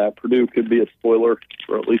about that. Purdue could be a spoiler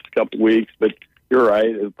for at least a couple weeks, but you're right.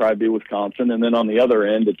 It would probably be Wisconsin. And then on the other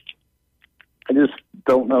end, I just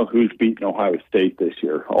don't know who's beating Ohio State this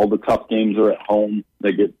year. All the tough games are at home.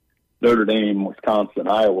 They get Notre Dame, Wisconsin,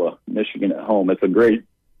 Iowa, Michigan at home. It's a great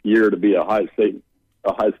year to be a Ohio State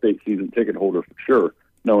season ticket holder for sure,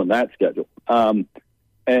 knowing that schedule. And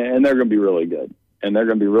they're going to be really good. And they're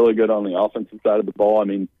going to be really good on the offensive side of the ball.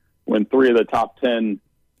 When 3 of the top 10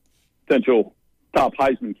 potential top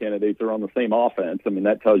Heisman candidates are on the same offense,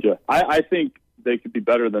 that tells you, I think they could be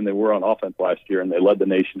better than they were on offense last year, and they led the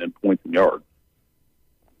nation in points and yards.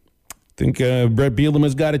 Think Brett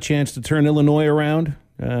Bielema's got a chance to turn Illinois around.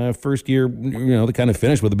 First year, they kind of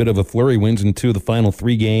finished with a bit of a flurry, wins in 2 of the final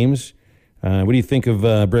 3 games. What do you think of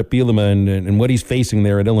Brett Bielema and what he's facing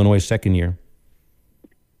there at Illinois' second year?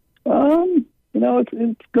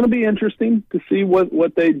 It's going to be interesting to see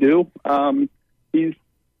what they do. He's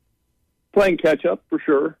playing catch-up for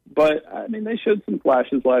sure, but, they showed some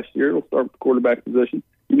flashes last year. It'll start with the quarterback position.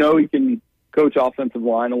 He can coach offensive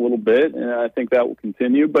line a little bit, and I think that will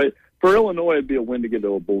continue. But for Illinois, it'd be a win to get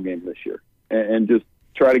to a bowl game this year and just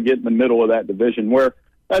try to get in the middle of that division, where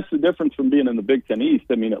that's the difference from being in the Big Ten East.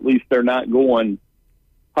 At least they're not going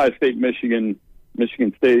Ohio State, Michigan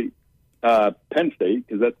State, Penn State,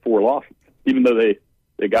 because that's 4 losses, even though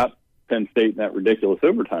they got Penn State in that ridiculous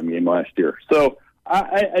overtime game last year. So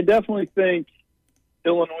I definitely think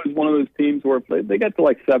Illinois is one of those teams where if they got to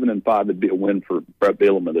like 7-5, it'd be a win for Brett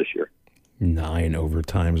Bielema this year. 9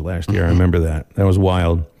 overtimes last year. I remember that. That was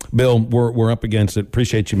wild. Bill, we're up against it.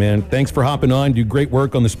 Appreciate you, man. Thanks for hopping on. Do great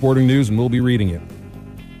work on the Sporting News, and we'll be reading it.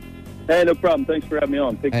 Hey, no problem. Thanks for having me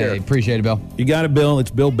on. Take care. Appreciate it, Bill. You got it, Bill.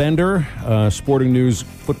 It's Bill Bender, Sporting News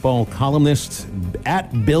football columnist,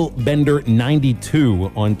 at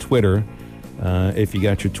BillBender92 on Twitter, if you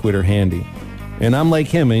got your Twitter handy. And I'm like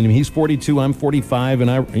him. I mean, he's 42, I'm 45, and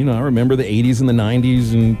I remember the 80s and the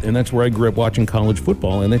 90s, and that's where I grew up watching college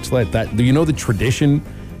football. And it's like that. Do you know the tradition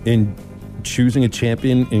in choosing a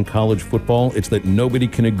champion in college football? It's that nobody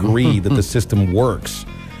can agree that the system works.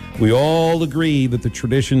 We all agree that the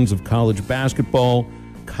traditions of college basketball,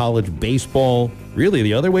 college baseball, really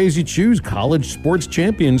the other ways you choose, college sports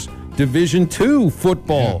champions, Division II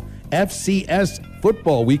football, FCS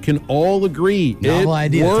football, we can all agree Novel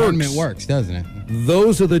idea. works. The tournament works, doesn't it?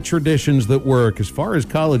 Those are the traditions that work. As far as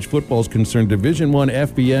college football is concerned, Division I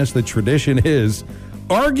FBS, the tradition is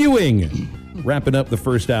arguing. Wrapping up the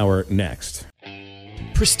first hour next.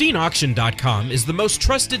 PristineAuction.com is the most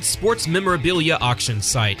trusted sports memorabilia auction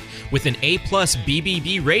site. With an A+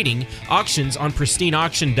 BBB rating, auctions on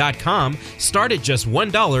PristineAuction.com start at just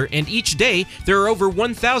 $1, and each day there are over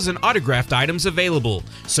 1,000 autographed items available,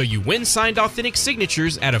 so you win signed authentic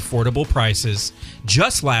signatures at affordable prices.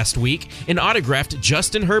 Just last week, an autographed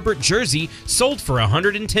Justin Herbert jersey sold for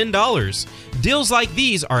 $110. Deals like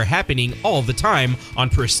these are happening all the time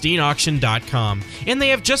on PristineAuction.com, and they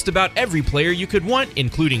have just about every player you could want,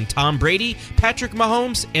 including Tom Brady, Patrick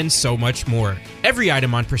Mahomes, and so much more. Every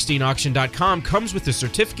item on PristineAuction.com comes with a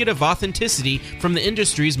certificate of authenticity from the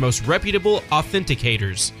industry's most reputable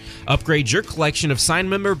authenticators. Upgrade your collection of signed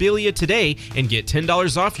memorabilia today and get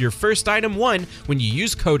 $10 off your first item won when you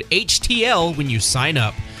use code HTL when you sign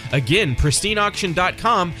up. Again,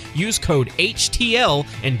 PristineAuction.com, use code HTL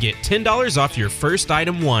and get $10 off your first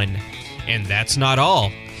item won. And that's not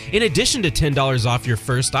all. In addition to $10 off your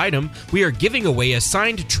first item, we are giving away a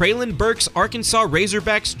signed Traylon Burks Arkansas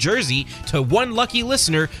Razorbacks jersey to one lucky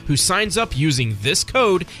listener who signs up using this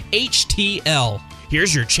code HTL.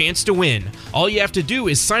 Here's your chance to win. All you have to do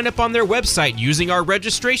is sign up on their website using our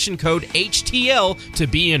registration code HTL to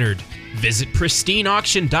be entered. Visit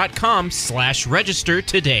PristineAuction.com/register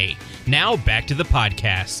today. Now back to the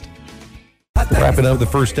podcast. Wrapping up the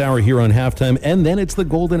first hour here on Halftime, and then it's the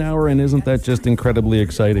golden hour, and isn't that just incredibly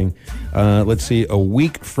exciting? Let's see, a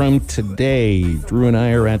week from today, Drew and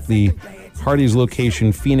I are at the Hardee's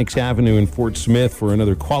location, Phoenix Avenue in Fort Smith, for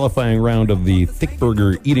another qualifying round of the Thick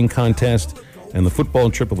Burger Eating Contest and the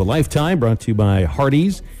football trip of a lifetime, brought to you by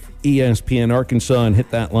Hardee's, ESPN Arkansas, and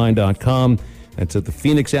HitThatLine.com. That's at the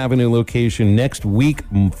Phoenix Avenue location next week,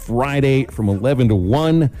 Friday from 11 to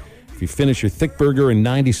 1. If you finish your thick burger in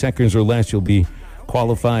 90 seconds or less, you'll be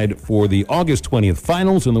qualified for the August 20th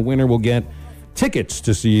finals, and the winner will get tickets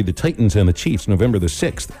to see the Titans and the Chiefs November the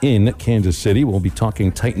 6th in Kansas City. We'll be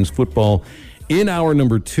talking Titans football in hour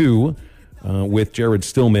number 2 with Jared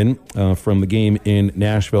Stillman from the game in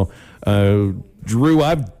Nashville. Drew,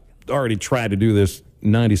 I've already tried to do this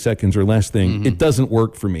 90 seconds or less thing. It doesn't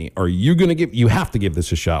work for me. Are you going to you have to give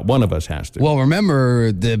this a shot. One of us has to. Well,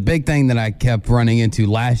 remember, the big thing that I kept running into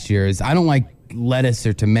last year is I don't like lettuce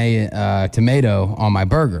or tomato on my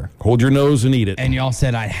burger. Hold your nose and eat it. And y'all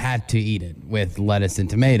said I had to eat it with lettuce and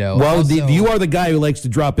tomato. Well, Also, you are the guy who likes to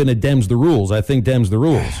drop in a Dems the rules. I think Dems the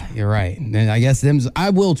rules. You're right. And I guess I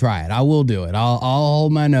will try it. I will do it. I'll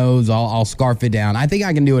hold my nose. I'll scarf it down. I think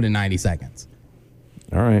I can do it in 90 seconds.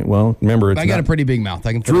 All right. Well, remember, I got a pretty big mouth.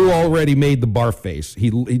 I can. Drew already made the barf face. He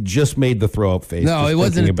just made the throw up face. No, it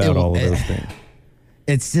wasn't about all of those things.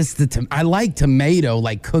 It's just I like tomato,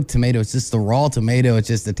 like cooked tomato. It's just the raw tomato. It's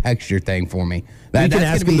just a texture thing for me. You can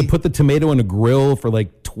ask him to put the tomato in a grill for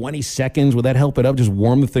like 20 seconds. Would that help it up? Just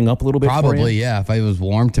warm the thing up a little bit. Probably, yeah. If it was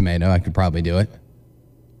warm tomato, I could probably do it.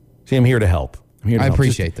 See, I'm here to help. I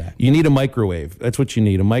appreciate that. You need a microwave. That's what you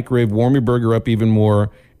need. A microwave. Warm your burger up even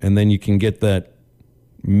more, and then you can get that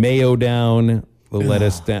mayo down, the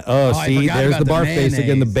lettuce down. Oh, see, there's the barf face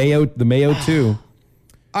again. The mayo too.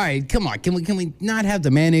 All right, come on. Can we not have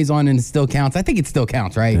the mayonnaise on and it still counts? I think it still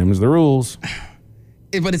counts, right? Them's the rules.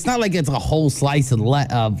 But it's not like it's a whole slice of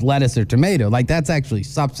lettuce or tomato. Like, that's actually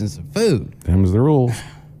substance of food. Them's the rules.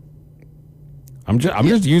 I'm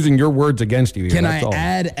just using your words against you here. Can I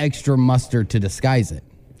add extra mustard to disguise it?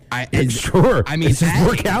 Sure. I mean, it's just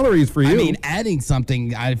more calories for you. I mean, adding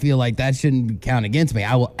something, I feel like that shouldn't count against me.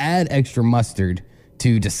 I will add extra mustard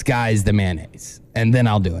to disguise the mayonnaise, and then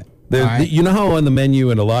I'll do it. You know how on the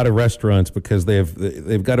menu in a lot of restaurants, because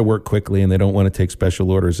they've got to work quickly and they don't want to take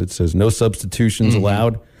special orders, it says no substitutions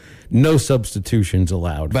allowed. No substitutions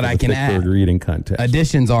allowed. But I can add. Burger eating contest.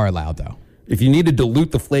 Additions are allowed, though. If you need to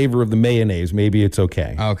dilute the flavor of the mayonnaise, maybe it's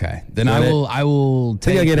okay. Okay, then I will. I'm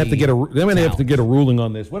going to have to get a ruling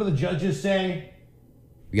on this. What do the judges say?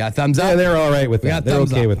 We got thumbs up. Yeah, they're all right with that. They're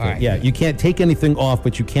okay with it. Yeah, you can't take anything off,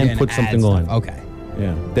 but you can put something on. Okay.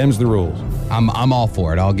 Yeah, them's the rules. I'm all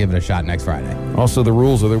for it. I'll give it a shot next Friday. Also, the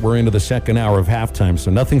rules are that we're into the second hour of halftime, so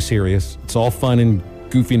nothing serious. It's all fun and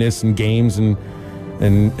goofiness and games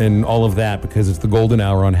and all of that because it's the golden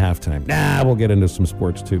hour on halftime. We'll get into some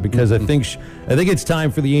sports too because I think it's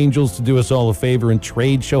time for the Angels to do us all a favor and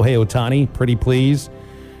trade Shohei Ohtani. Pretty please.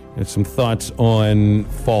 And some thoughts on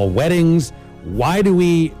fall weddings. Why do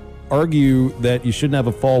we argue that you shouldn't have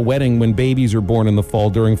a fall wedding when babies are born in the fall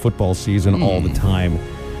during football season all the time?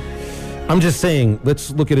 I'm just saying,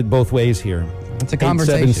 let's look at it both ways here. It's a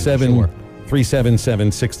conversation.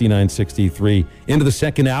 877-377-6963. Into the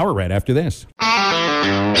second hour right after this.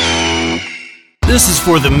 This is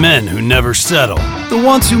for the men who never settle, the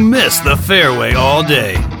ones who miss the fairway all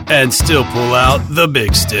day and still pull out the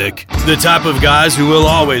big stick, the type of guys who will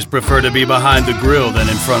always prefer to be behind the grill than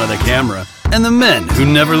in front of the camera, and the men who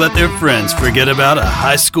never let their friends forget about a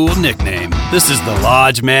high school nickname. This is the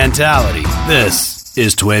Lodge mentality. This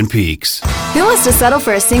is Twin Peaks. Who wants to settle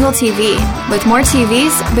for a single TV? With more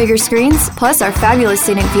TVs, bigger screens, plus our fabulous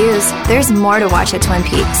scenic views, there's more to watch at Twin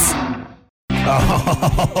Peaks.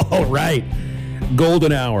 Oh, right.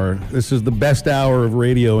 Golden hour. This is the best hour of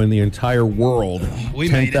radio in the entire world.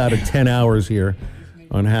 10th out of 10 hours here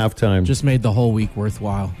on halftime. Just made the whole week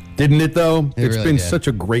worthwhile. Didn't it, though? It's really been did. such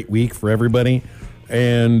a great week for everybody.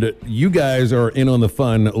 And you guys are in on the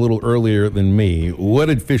fun a little earlier than me. What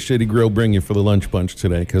did Fish City Grill bring you for the lunch bunch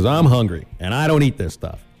today? Because I'm hungry, and I don't eat this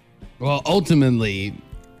stuff. Well, ultimately,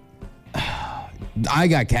 I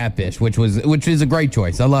got catfish, which is a great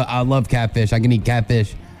choice. I love catfish. I can eat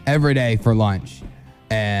catfish every day for lunch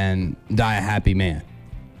and die a happy man.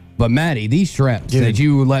 But Maddie, these shrimps that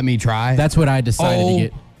you let me try, That's what I decided to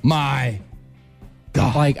get. My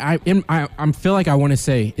God. Like I feel like I want to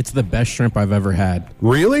say it's the best shrimp I've ever had.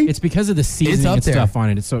 Really? It's because of the seasoning up and there. stuff on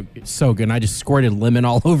it. It's so good. And I just squirted lemon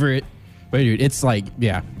all over it. But dude, it's like,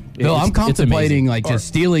 yeah. Bill, I'm contemplating like just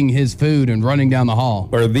stealing his food and running down the hall.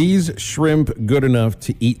 Are these shrimp good enough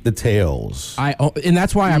to eat the tails? And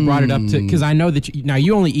that's why I brought it up to, because I know that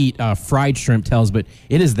you only eat fried shrimp tails, but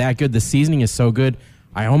it is that good. The seasoning is so good.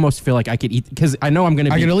 I almost feel like I could eat, because I know I'm going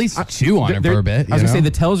to be. I could at least chew on it for a bit. I was going to say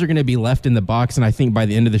the tails are going to be left in the box, and I think by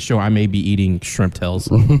the end of the show, I may be eating shrimp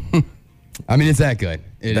tails. I mean, it's that good.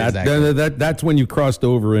 That's when you crossed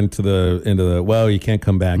over into the well, you can't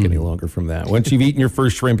come back any longer from that. Once you've eaten your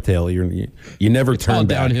first shrimp tail, you never turn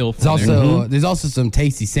back. Downhill. There's also some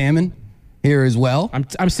tasty salmon here as well.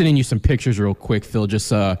 I'm sending you some pictures real quick, Phil, just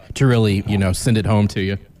to really send it home to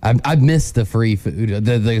you. I've missed the free food,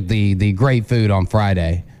 the great food on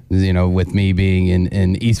Friday. With me being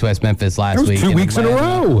in East West Memphis last week. 2 weeks in a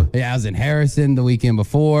row. Yeah, I was in Harrison the weekend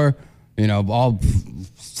before. All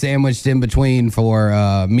sandwiched in between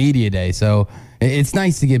for media day. So it's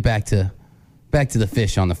nice to get back to the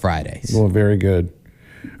fish on the Fridays. Well, very good.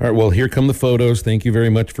 All right, well, here come the photos. Thank you very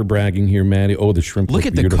much for bragging here, Maddie. Oh, the shrimp Look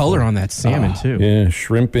at beautiful. the color on that salmon, too. Yeah,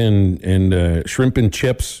 shrimp and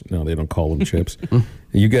chips. No, they don't call them chips.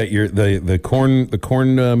 You got the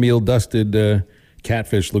corn meal dusted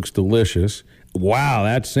catfish looks delicious. Wow,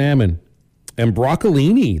 that salmon. And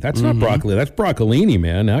broccolini. That's not broccoli. That's broccolini,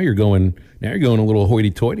 man. Now you're going a little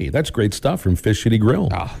hoity-toity. That's great stuff from Fish City Grill.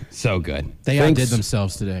 Oh, so good. They outdid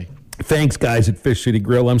themselves today. Thanks, guys at Fish City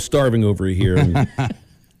Grill. I'm starving over here. And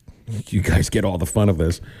you guys get all the fun of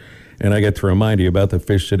this. And I get to remind you about the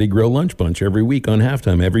Fish City Grill Lunch Bunch every week on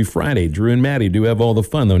halftime, every Friday. Drew and Maddie do have all the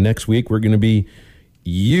fun, though. Next week,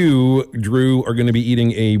 you, Drew, are going to be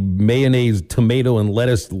eating a mayonnaise, tomato, and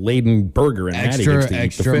lettuce-laden burger. And Maddie gets to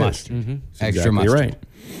eat the fish. Mustard. Mm-hmm. Extra exactly mustard.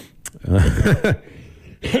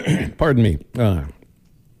 Right. Pardon me. All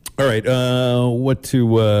right, what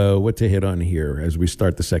to hit on here as we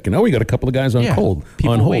start the second? Oh, we got a couple of guys on hold.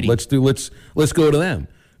 Waiting. Let's go to them.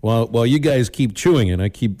 While you guys keep chewing it, I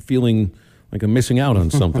keep feeling like I'm missing out on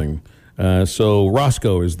something. So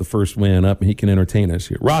Roscoe is the first man up, and he can entertain us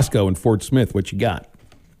here. Roscoe in Fort Smith, what you got?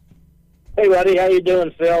 Hey, buddy, how you doing,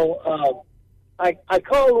 Phil? I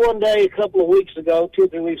called one day a couple of weeks ago, 2 or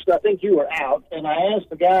 3 weeks ago. I think you were out, and I asked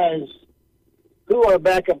the guys who our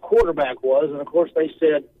backup quarterback was, and of course they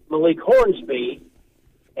said Malik Hornsby,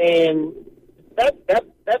 and that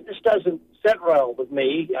just doesn't sit well with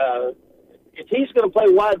me. If he's going to play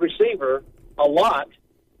wide receiver a lot,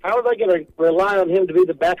 how are they going to rely on him to be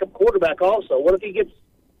the backup quarterback also? What if he gets,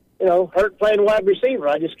 hurt playing wide receiver?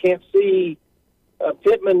 I just can't see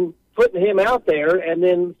Pittman putting him out there and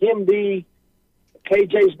then him be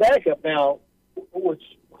KJ's backup. Now,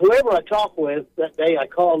 whoever I talked with that day, I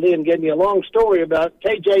called in, gave me a long story about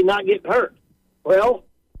KJ not getting hurt. Well,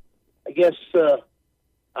 I guess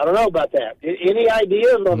I don't know about that. Any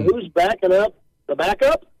ideas on who's backing up the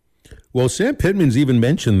backup? Well, Sam Pittman's even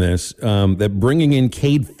mentioned this, that bringing in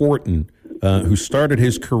Cade Fortin, who started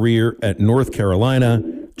his career at North Carolina,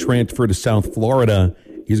 transfer to South Florida.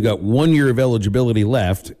 He's got 1 year of eligibility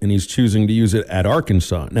left, and he's choosing to use it at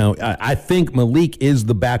Arkansas. Now, I think Malik is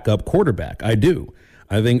the backup quarterback. I do.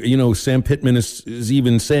 I think, Sam Pittman is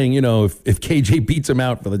even saying, if KJ beats him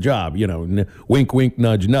out for the job, wink, wink,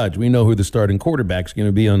 nudge, nudge. We know who the starting quarterback's going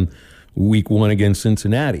to be on week 1 against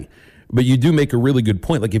Cincinnati. But you do make a really good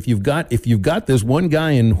point. Like if you've got this one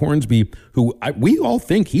guy in Hornsby who we all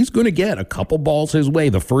think he's going to get a couple balls his way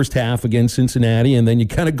the first half against Cincinnati, and then you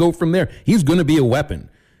kind of go from there. He's going to be a weapon.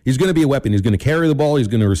 He's going to be a weapon. He's going to carry the ball. He's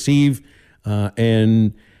going to receive,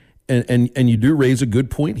 and you do raise a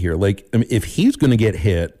good point here. Like if he's going to get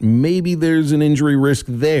hit, maybe there's an injury risk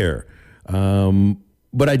there.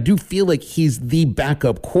 But I do feel like he's the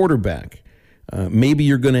backup quarterback. Maybe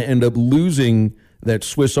you're going to end up losing that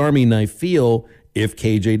Swiss Army knife feel if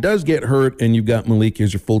KJ does get hurt and you've got Malik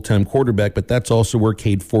as your full-time quarterback, but that's also where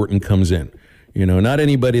Cade Fortin comes in. Not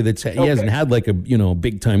anybody he hasn't had like a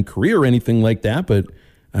big-time career or anything like that, but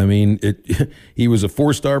I mean, he was a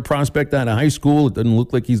 4-star prospect out of high school. It doesn't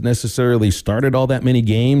look like he's necessarily started all that many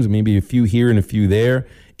games, maybe a few here and a few there.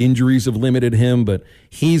 Injuries have limited him, but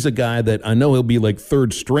he's a guy that I know he'll be like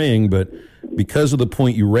third string, but because of the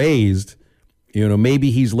point you raised,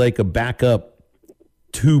 maybe he's like a backup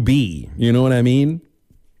 2B. You know what I mean?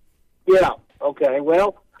 Yeah. Okay.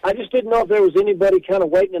 Well, I just didn't know if there was anybody kind of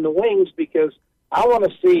waiting in the wings because I want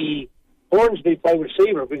to see Hornsby play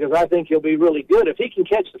receiver because I think he'll be really good. If he can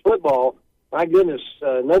catch the football, my goodness,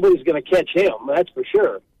 nobody's going to catch him. That's for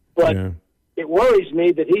sure. But it worries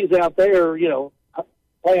me that he's out there,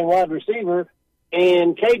 playing wide receiver,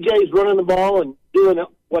 and KJ's running the ball and doing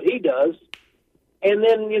what he does. And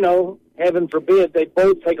then, heaven forbid, they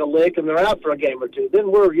both take a lick and they're out for a game or two.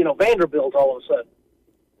 Then we're, Vanderbilt all of a sudden.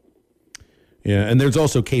 Yeah, and there's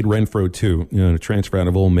also Cade Renfro too, transfer out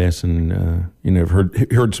of Ole Miss, and I've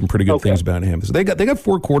heard some pretty good things about him. So they got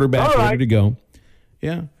 4 quarterbacks ready to go.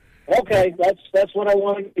 Yeah. Okay, that's what I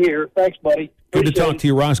wanted to hear. Thanks, buddy. Good to talk to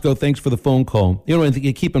you, Roscoe. Thanks for the phone call. I think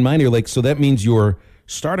you keep in mind here, so that means your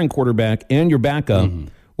starting quarterback and your backup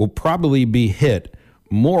will probably be hit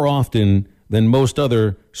more often than most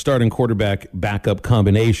other starting quarterback backup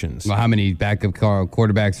combinations. Well, how many backup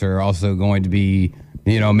quarterbacks are also going to be,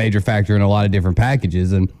 a major factor in a lot of different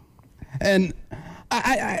packages? And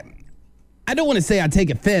I don't want to say I take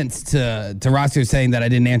offense to Roscoe saying that I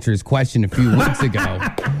didn't answer his question a few weeks ago,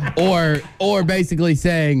 or basically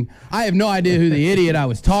saying I have no idea who the idiot I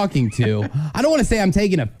was talking to. I don't want to say I'm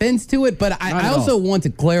taking offense to it, but I also want to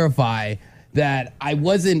clarify that I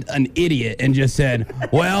wasn't an idiot and just said,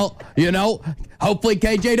 well, hopefully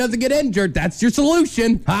KJ doesn't get injured. That's your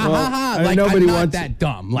solution. Ha ha ha. Like, I'm not that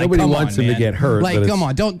dumb. Like, nobody wants him to get hurt. Like, come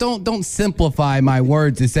on. Don't simplify my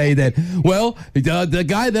words to say that, well, the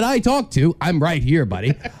guy that I talked to, I'm right here,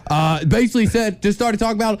 buddy, basically just started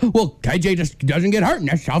talking about, well, KJ just doesn't get hurt and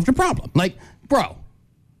that solves the problem. Like, bro,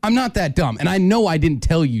 I'm not that dumb. And I know I didn't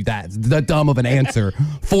tell you that dumb of an answer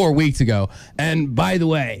 4 weeks ago. And by the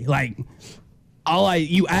way, like,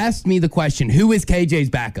 you asked me the question, who is KJ's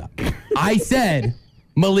backup? I said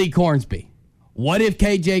Malik Hornsby. What if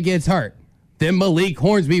KJ gets hurt? Then Malik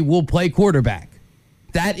Hornsby will play quarterback.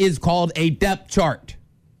 That is called a depth chart.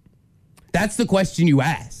 That's the question you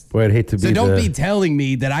asked. Boy, I'd hate to be so don't be telling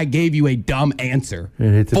me that I gave you a dumb answer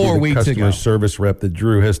 4 weeks ago. Customer service rep that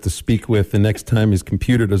Drew has to speak with the next time his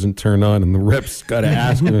computer doesn't turn on and the rep's got to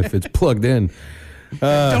ask him if it's plugged in.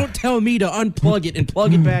 Don't tell me to unplug it and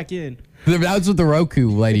plug it back in. That's what the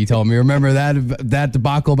Roku lady told me. Remember that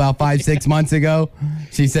debacle about 5-6 months ago?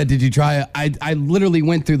 She said, did you try it? I literally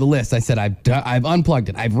went through the list. I said, I've unplugged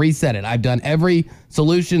it. I've reset it. I've done every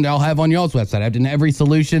solution that I'll have on y'all's website. I've done every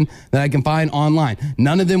solution that I can find online.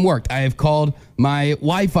 None of them worked. I have called my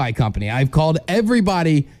Wi-Fi company. I've called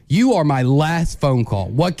everybody. You are my last phone call.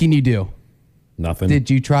 What can you do? Nothing. Did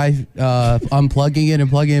you try unplugging it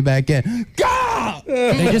and plugging it back in?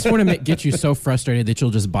 They just want to get you so frustrated that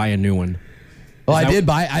you'll just buy a new one. Well, I did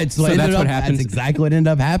buy. So that's what happens. That's exactly what ended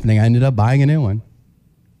up happening. I ended up buying a new one.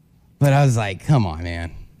 But I was like, come on,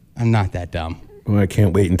 man. I'm not that dumb. Well, I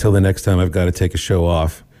can't wait until the next time I've got to take a show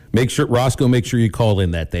off. Roscoe, make sure you call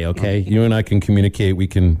in that day, okay? You and I can communicate. We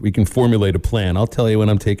can formulate a plan. I'll tell you when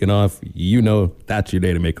I'm taking off. That's your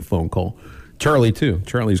day to make a phone call. Charlie, too.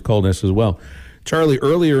 Charlie's called us as well. Charlie,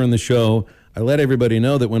 earlier in the show, I let everybody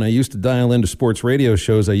know that when I used to dial into sports radio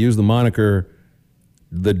shows, I used the moniker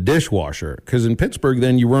the dishwasher, because in Pittsburgh,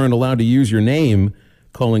 then you weren't allowed to use your name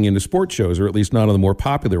calling into sports shows, or at least not on the more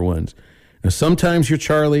popular ones. Now, sometimes you're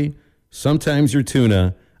Charlie, sometimes you're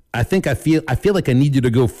Tuna. I feel like I need you to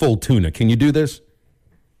go full Tuna. Can you do this?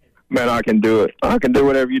 Man, I can do it. I can do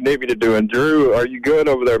whatever you need me to do. And Drew, are you good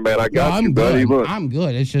over there, man? I got you, buddy. Look. I'm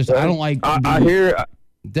good. It's just I don't like I hear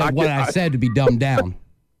what I said to be dumbed down.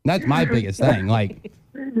 That's my biggest thing. Like,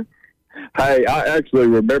 hey, I actually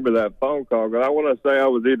remember that phone call, but I want to say I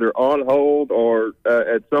was either on hold or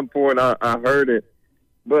at some point I heard it.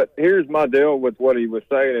 But here's my deal with what he was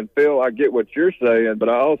saying. And, Phil, I get what you're saying, but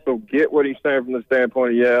I also get what he's saying from the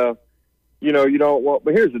standpoint of, you don't want –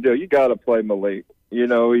 but here's the deal. You got to play Malik. He's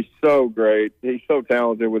so great. He's so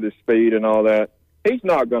talented with his speed and all that. He's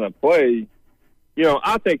not going to play.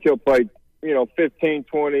 I think he'll play, 15,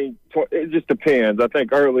 20. It just depends. I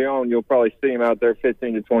think early on you'll probably see him out there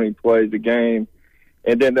 15 to 20 plays a game,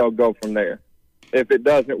 and then they'll go from there. If it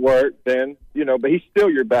doesn't work, then, but he's still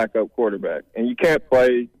your backup quarterback, and you can't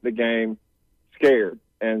play the game scared.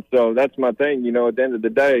 And so that's my thing. At the end of the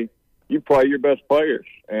day, you play your best players,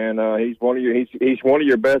 and he's one of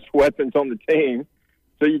your best weapons on the team.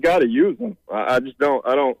 So you got to use them. I just don't.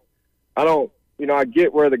 I don't. I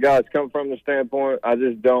get where the guys come from. The standpoint. I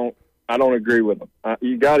don't agree with them.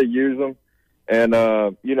 You got to use them. And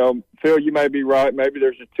Phil, you may be right. Maybe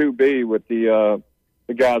there's a 2B with the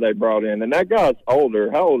guy they brought in, and that guy's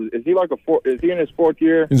older. How old is he? Is he in his fourth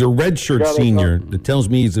year? He's a redshirt senior. That tells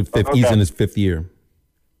me he's he's in his fifth year.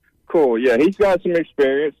 Cool. Yeah, he's got some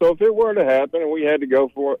experience. So if it were to happen and we had to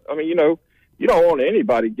go for it, you don't want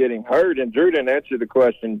anybody getting hurt. And Drew didn't answer the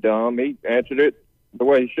question dumb. He answered it the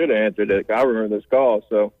way he should have answered it. I remember this call.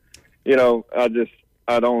 So,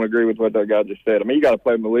 I don't agree with what that guy just said. You got to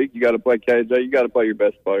play Malik. You got to play KJ. You got to play your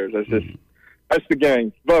best players. That's the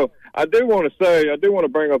game. So I do want to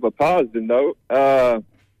bring up a positive note.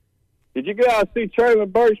 Did you guys see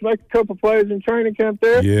Traylon Burks make a couple plays in training camp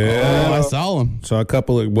there? Yeah. I saw him. Saw a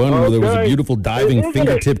couple of one where there was a beautiful diving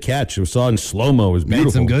fingertip catch. I saw in slow-mo. It was beautiful.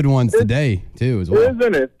 Made some good ones today, too, as well.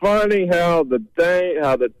 Isn't it funny how the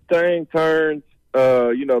thing turns,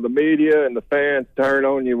 the media and the fans turn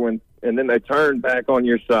on you and then they turn back on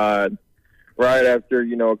your side right after,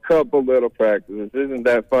 a couple little practices. Isn't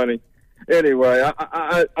that funny? Anyway,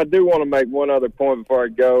 I do want to make one other point before I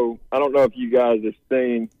go. I don't know if you guys have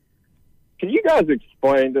seen. Can you guys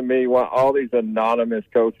explain to me why all these anonymous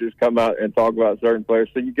coaches come out and talk about certain players?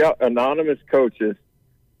 So you got anonymous coaches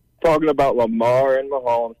talking about Lamar and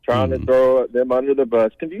Mahomes, trying to throw them under the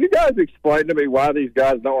bus. Can you guys explain to me why these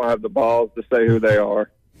guys don't have the balls to say who they are?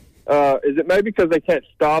 Is it maybe because they can't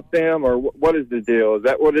stop them, or what is the deal? Is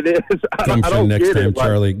that what it is? Gumption next time,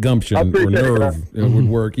 Charlie. Gumption or nerve would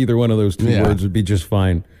work. Either one of those two words would be just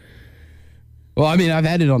fine. Well, I've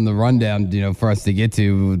had it on the rundown, for us to get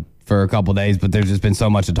to for a couple of days, but there's just been so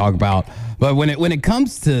much to talk about. But when it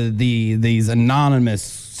comes to these anonymous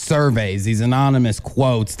surveys, these anonymous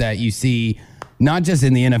quotes that you see, not just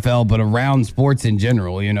in the NFL, but around sports in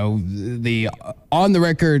general, the on the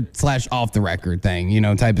record / off the record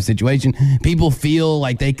thing, type of situation. People feel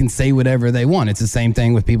like they can say whatever they want. It's the same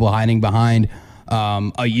thing with people hiding behind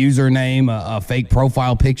a username, a fake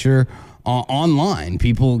profile picture online.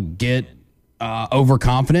 People get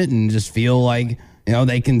overconfident and just feel like,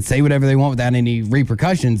 they can say whatever they want without any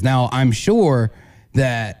repercussions. Now, I'm sure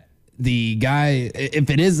that the guy, if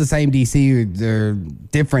it is the same DC or they're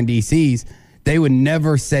different DCs, they would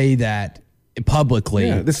never say that publicly.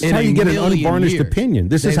 Yeah, this is how you get an unvarnished opinion.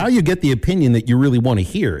 This is how you get the opinion that you really want to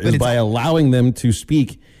hear, is by allowing them to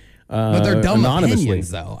speak but they're dumb anonymously.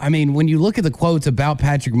 Opinions, though. When you look at the quotes about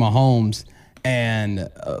Patrick Mahomes and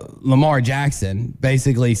Lamar Jackson,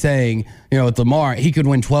 basically saying, with Lamar, he could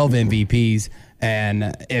win 12 MVPs,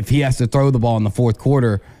 and if he has to throw the ball in the fourth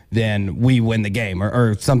quarter, then we win the game,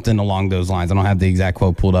 or something along those lines. I don't have the exact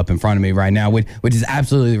quote pulled up in front of me right now, which is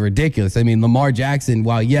absolutely ridiculous. Lamar Jackson,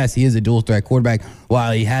 while yes, he is a dual threat quarterback,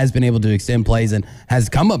 while he has been able to extend plays and has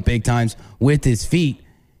come up big times with his feet,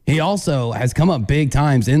 he also has come up big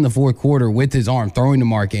times in the fourth quarter with his arm, throwing to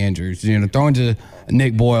Mark Andrews, throwing to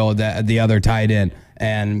Nick Boyle, the other tight end,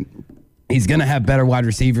 and he's going to have better wide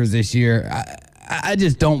receivers this year. I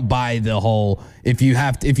just don't buy the whole if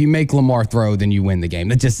you make Lamar throw, then you win the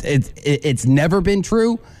game. It's never been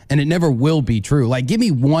true, and it never will be true. Give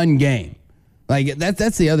me one game.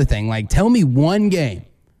 That's the other thing. Tell me one game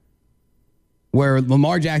where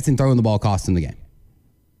Lamar Jackson throwing the ball cost him the game.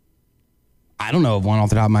 I don't know of one off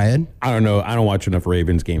the top of my head. I don't know. I don't watch enough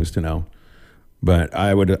Ravens games to know. But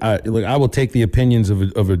I will take the opinions of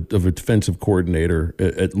a defensive coordinator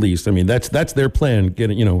at least. That's their plan.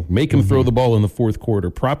 Make him throw the ball in the fourth quarter.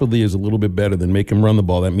 Probably is a little bit better than make him run the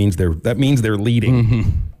ball. That means they're leading. Mm-hmm.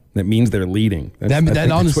 That means they're leading.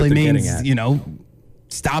 That honestly means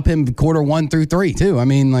stop him quarter 1 through 3 too.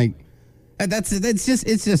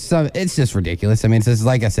 It's just ridiculous. I mean, it's just,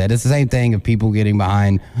 like I said, it's the same thing of people getting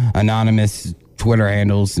behind anonymous Twitter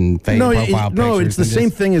handles and fake profile pictures. No, it's the same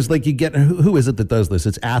thing as like you get. Who is it that does this?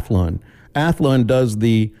 It's Athlon. Athlon does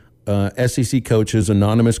the SEC coaches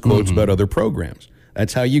anonymous quotes about other programs.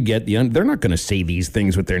 That's how you get they're not going to say these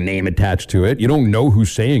things with their name attached to it. You don't know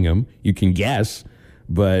who's saying them. You can guess,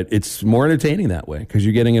 but it's more entertaining that way because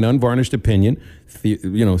you're getting an unvarnished opinion.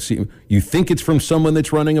 You think it's from someone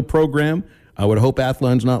that's running a program. I would hope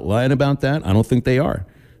Athlon's not lying about that. I don't think they are.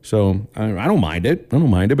 So I don't mind it. I don't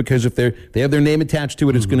mind it because if they have their name attached to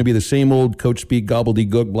it, it's going to be the same old coach speak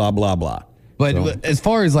gobbledygook, blah, blah, blah. But as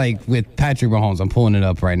far as like with Patrick Mahomes, I'm pulling it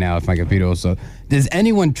up right now with my computer. So does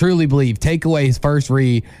anyone truly believe take away his first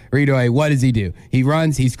read away? What does he do? He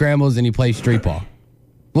runs, he scrambles, and he plays street ball.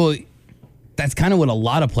 Well, that's kind of what a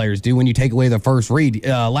lot of players do when you take away their first read.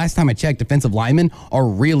 Last time I checked, defensive linemen are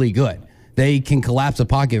really good. They can collapse a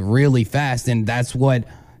pocket really fast, and that's why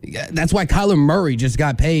Kyler Murray just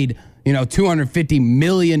got paid, $250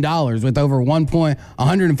 million with over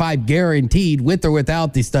 105 guaranteed with or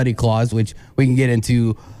without the study clause, which we can get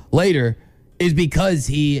into later, is because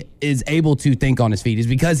he is able to think on his feet. Is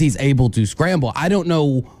because he's able to scramble. I don't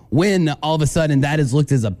know when all of a sudden that is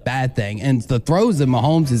looked as a bad thing. And the throws that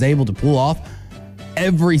Mahomes is able to pull off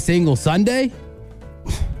every single Sunday,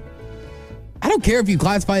 I don't care if you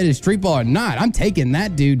classify it as street ball or not. I'm taking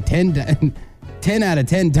that dude 10 out of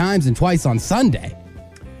 10 times and twice on Sunday.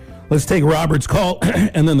 Let's take Robert's call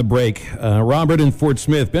and then the break. Robert in Fort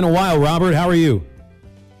Smith. Been a while, Robert. How are you?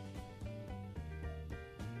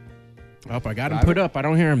 Oh, I got him put up. I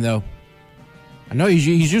don't hear him, though. I know he's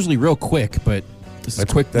usually real quick, but this is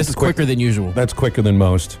quick. This is quicker than usual. That's quicker than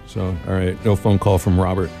most. So, all right, no phone call from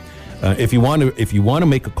Robert. If you want to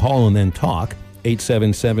make a call and then talk,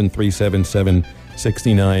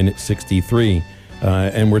 877-377-6963.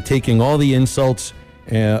 And we're taking all the insults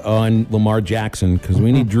on Lamar Jackson because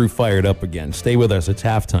we need Drew fired up again. Stay with us. It's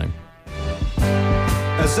halftime.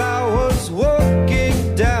 As I was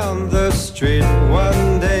walking down the street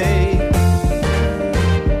one day,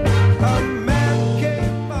 a man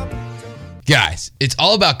came up. Guys, it's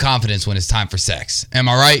all about confidence when it's time for sex. Am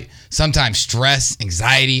I right? Sometimes stress,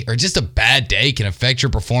 anxiety, or just a bad day can affect your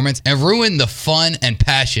performance and ruin the fun and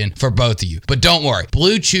passion for both of you. But don't worry,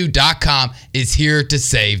 BlueChew.com is here to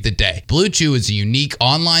save the day. Blue Chew is a unique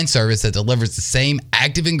online service that delivers the same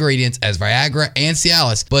active ingredients as Viagra and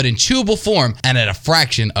Cialis, but in chewable form and at a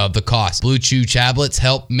fraction of the cost. Blue Chew tablets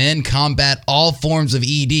help men combat all forms of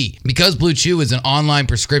ED. Because Blue Chew is an online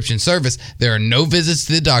prescription service, there are no visits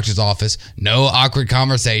to the doctor's office, no awkward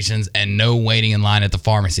conversations, and no waiting in line at the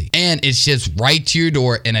pharmacy. And it ships right to your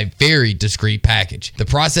door in a very discreet package. The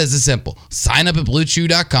process is simple. Sign up at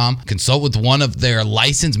BlueChew.com, consult with one of their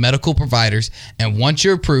licensed medical providers, and once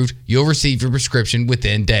you're approved, you'll receive your prescription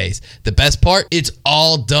within days. The best part? It's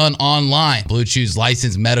all done online. Blue Chew's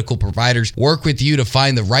licensed medical providers work with you to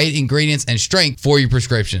find the right ingredients and strength for your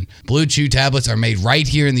prescription. Blue Chew tablets are made right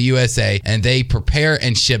here in the USA, and they prepare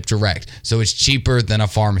and ship direct, so it's cheaper than a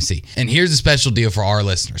pharmacy. And here's a special deal for our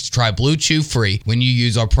listeners. Try Blue Chew free when you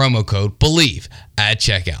use our promo code BELIEVE at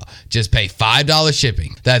checkout. Just pay $5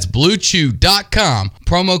 shipping. That's BlueChew.com,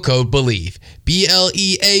 promo code BELIEVE,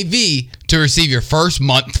 BLEAV, to receive your first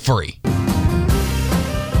month free. All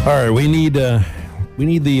right, we need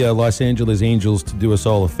the Los Angeles Angels to do us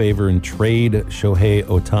all a favor and trade Shohei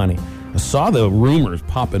Ohtani. I saw the rumors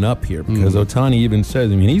popping up here because Ohtani even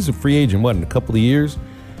says, he's a free agent, in a couple of years?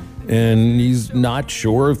 And he's not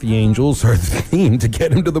sure if the Angels are the team to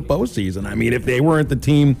get him to the postseason. If they weren't the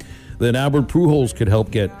team that Albert Pujols could help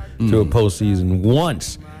get to a postseason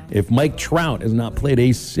once, if Mike Trout has not played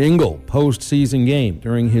a single postseason game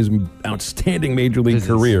during his outstanding Major League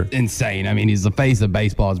career. Insane. He's the face of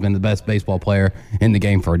baseball. He's been the best baseball player in the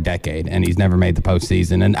game for a decade, and he's never made the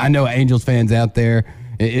postseason. And I know Angels fans out there,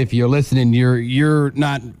 if you're listening, you're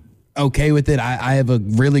not okay with it. I have a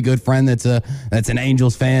really good friend that's an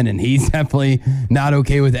Angels fan, and he's definitely not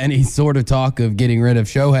okay with any sort of talk of getting rid of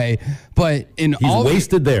Shohei. But he's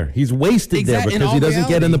wasted there. He's wasted there because he doesn't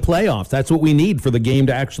get in the playoffs. That's what we need for the game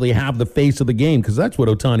to actually have the face of the game, because that's what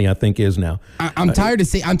Ohtani, I think, is now. I'm tired of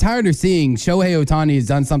seeing Shohei Ohtani has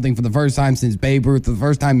done something for the first time since Babe Ruth, for the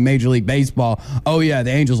first time in Major League Baseball. Oh yeah,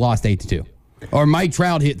 the Angels lost 8-2. Or Mike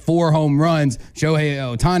Trout hit 4 home runs. Shohei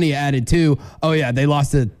Ohtani added 2. Oh yeah, they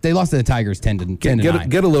lost to the Tigers 10-9.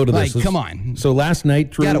 Get a load of this. Come on. So last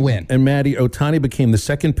night, Drew and Maddie, Ohtani became the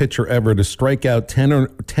second pitcher ever to strike out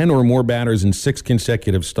 10 or more batters in 6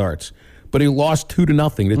 consecutive starts. But he lost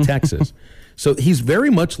 2-0 to Texas. So he's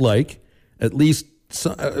very much like, at least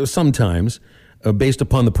sometimes, based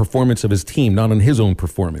upon the performance of his team, not on his own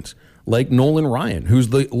performance. like Nolan Ryan, who's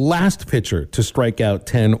the last pitcher to strike out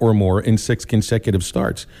 10 or more in 6 consecutive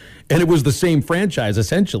starts. And it was the same franchise,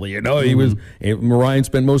 essentially. Ryan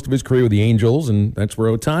spent most of his career with the Angels, and that's where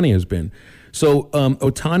Ohtani has been. So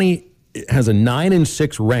Ohtani has a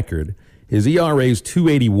 9-6 record. His ERA is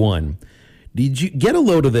 2.81. Did you get a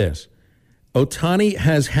load of this? Ohtani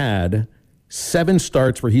has had 7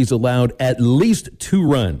 starts where he's allowed at least 2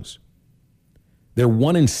 runs. They're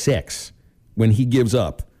 1-6 when he gives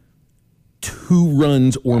up 2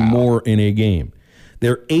 runs or more in a game.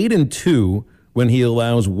 They're 8-2 when he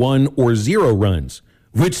allows 1 or 0 runs,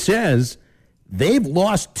 which says they've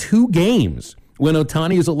lost 2 games when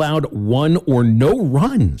Ohtani has allowed 1 or no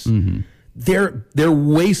runs. Mm-hmm. They're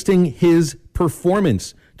wasting his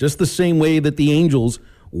performance just the same way that the Angels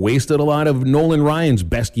wasted a lot of Nolan Ryan's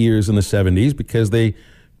best years in the 70s because they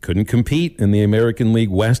couldn't compete in the American League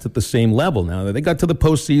West at the same level. Now, they got to the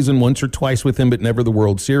postseason once or twice with him, but never the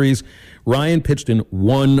World Series. Ryan pitched in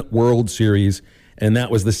 1 World Series, and that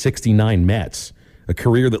was the 69 Mets, a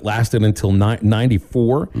career that lasted until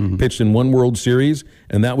 94, pitched in 1 World Series,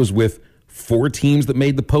 and that was with 4 teams that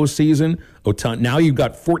made the postseason. Now you've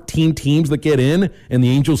got 14 teams that get in, and the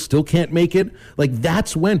Angels still can't make it. Like,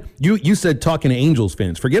 that's when you said talking to Angels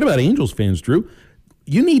fans. Forget about Angels fans, Drew.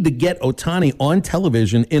 You need to get Ohtani on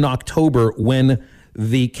television in October when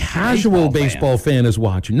the casual baseball fan is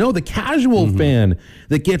watching. No, the casual fan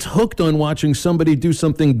that gets hooked on watching somebody do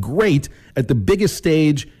something great at the biggest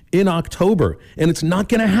stage in October. And it's not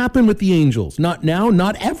going to happen with the Angels. Not now,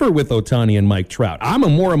 not ever with Ohtani and Mike Trout. I'm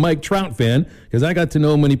a Mike Trout fan because I got to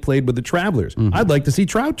know him when he played with the Travelers. I'd like to see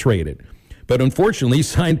Trout traded. But unfortunately, he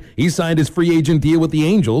signed his free agent deal with the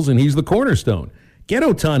Angels, and he's the cornerstone. Get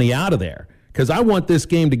Ohtani out of there because I want this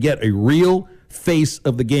game to get a real face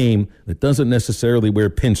of the game that doesn't necessarily wear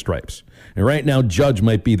pinstripes. And right now, Judge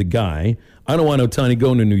might be the guy. I don't want Ohtani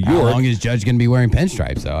going to New York. How long is Judge going to be wearing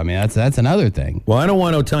pinstripes, though? I mean, that's another thing. Well, I don't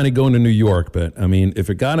want Ohtani going to New York, but, I mean, if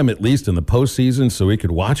it got him at least in the postseason so we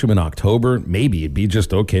could watch him in October, maybe it'd be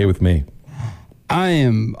just okay with me.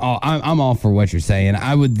 I'm all for what you're saying.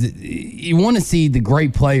 You want to see the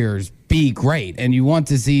great players be great, and you want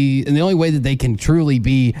to see, and the only way that they can truly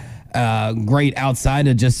be great outside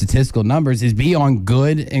of just statistical numbers is be on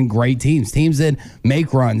good and great teams that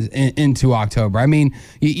make runs into October. I mean,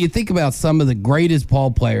 you think about some of the greatest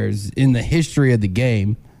ball players in the history of the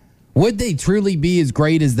game. Would they truly be as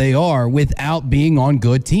great as they are without being on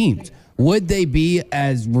good teams? Would they be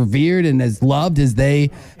as revered and as loved as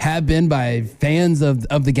they have been by fans of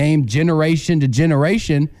the game generation to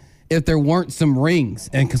generation if there weren't some rings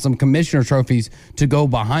and some commissioner trophies to go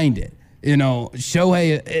behind it? You know,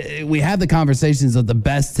 Shohei, we have the conversations of the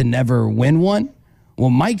best to never win one.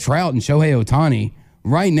 Well, Mike Trout and Shohei Ohtani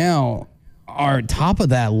right now are top of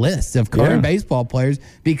that list of current baseball players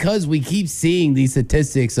because we keep seeing these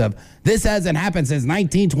statistics of this hasn't happened since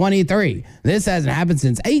 1923. This hasn't happened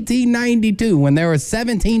since 1892 when there were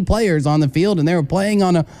 17 players on the field and they were playing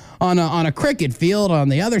on a cricket field on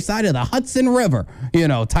the other side of the Hudson River, you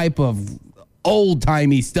know, type of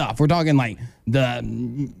old-timey stuff. We're talking like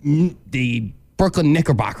the Brooklyn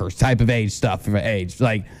Knickerbockers type of age stuff for age.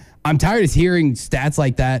 Like, I'm tired of hearing stats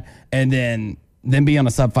like that and then be on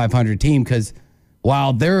a sub 500 team because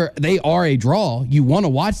while they are a draw, you want to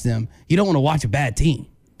watch them. You don't want to watch a bad team.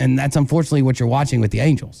 And that's unfortunately what you're watching with the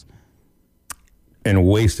Angels. And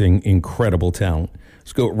wasting incredible talent.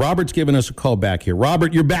 Let's go. Robert's giving us a call back here.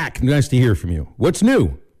 Robert, you're back. Nice to hear from you. What's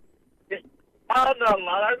new? Not a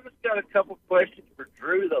lot. I just got a couple questions for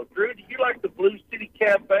Drew, though. Drew, do you like the Blue City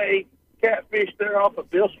Cafe catfish there off of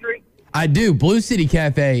Bill Street? I do. Blue City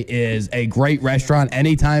Cafe is a great restaurant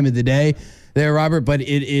any time of the day there, Robert, but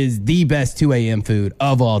it is the best 2 a.m. food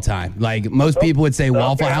of all time. Like, most people would say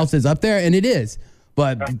Waffle House is up there, and it is.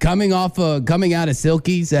 But coming out of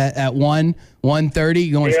Silky's at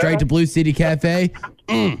 1:30, going straight to Blue City Cafe,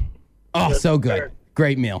 so good.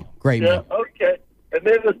 Great meal. Great meal. Okay. And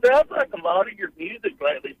then it sounds like a lot of your music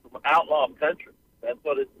lately from outlaw country. That's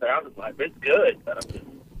what it sounded like. It's good.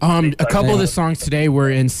 A couple of the songs today were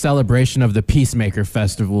in celebration of the Peacemaker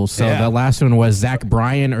Festival. So the last one was Zach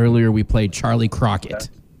Bryan. Earlier we played Charlie Crockett.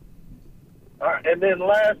 All right. And then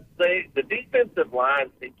the defensive line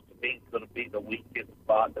seems to me going to be the weakest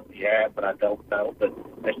spot that we have, but I don't know. But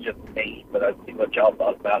that's just me. But I see what y'all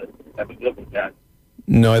thought about it. Have a good one, guys.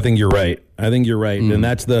 No, I think you're right. And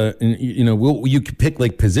that's you could pick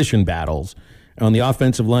like position battles. On the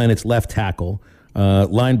offensive line, it's left tackle.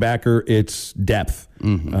 Linebacker, it's depth.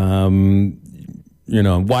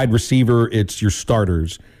 Wide receiver, it's your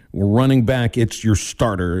starters. running back, it's your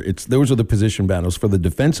starter. Those are the position battles. For the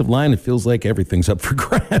defensive line, it feels like everything's up for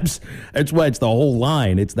grabs. That's why it's the whole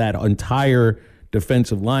line. It's that entire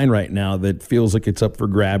defensive line right now that feels like it's up for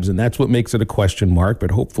grabs, and that's what makes it a question mark,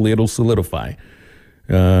 but hopefully it'll solidify.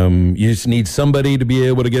 You just need somebody to be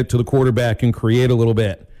able to get to the quarterback and create a little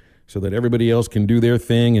bit so that everybody else can do their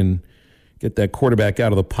thing and get that quarterback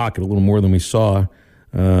out of the pocket a little more than we saw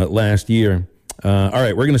last year. All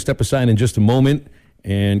right, we're going to step aside in just a moment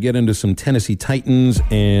and get into some Tennessee Titans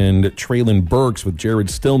and Treylon Burks with Jared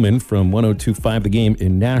Stillman from 102.5 The Game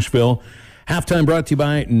in Nashville. Halftime brought to you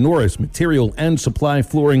by Norris Material and Supply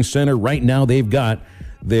Flooring Center. Right now they've got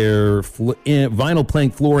their vinyl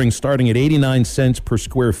plank flooring starting at 89 cents per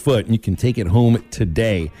square foot, and you can take it home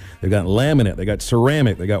today. They've got laminate, they got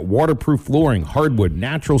ceramic, they got waterproof flooring, hardwood,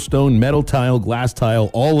 natural stone, metal tile, glass tile,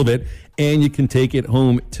 all of it, and you can take it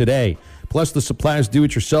home today. Plus the supplies, do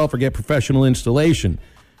it yourself or get professional installation.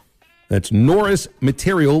 That's Norris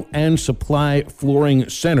Material and Supply Flooring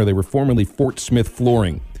Center. They were formerly Fort Smith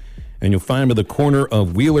Flooring. And you'll find them at the corner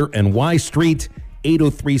of Wheeler and Y Street,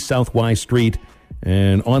 803 South Y Street,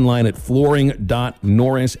 and online at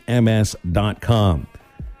flooring.norrisms.com.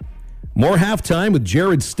 More halftime with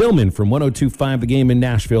Jared Stillman from 102.5 The Game in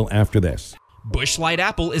Nashville after this. Busch Light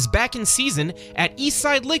Apple is back in season at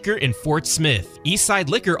Eastside Liquor in Fort Smith. Eastside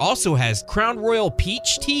Liquor also has Crown Royal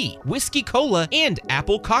Peach Tea, Whiskey Cola, and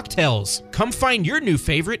apple cocktails. Come find your new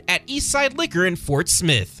favorite at Eastside Liquor in Fort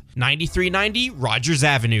Smith, 9390 Rogers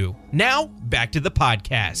Avenue. Now, back to the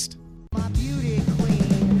podcast.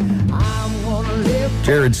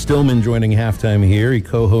 Jared Stillman joining halftime here. He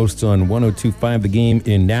co-hosts on 102.5 The Game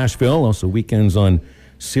in Nashville, also weekends on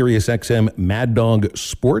SiriusXM Mad Dog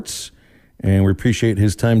Sports. And we appreciate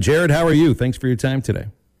his time. Jared, how are you? Thanks for your time today.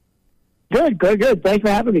 Good. Thanks for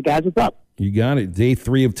having me, guys. What's up? You got it. Day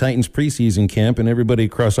 3 of Titans preseason camp, and everybody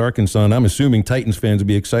across Arkansas, and I'm assuming Titans fans will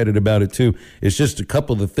be excited about it too. It's just a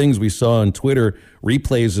couple of the things we saw on Twitter,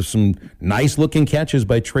 replays of some nice-looking catches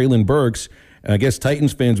by Treylon Burks. I guess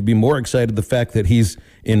Titans fans would be more excited the fact that he's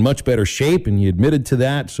in much better shape, and he admitted to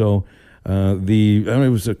that. So I don't know, it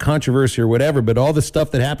was a controversy or whatever, but all the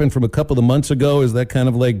stuff that happened from a couple of months ago, is that kind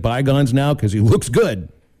of like bygones now because he looks good?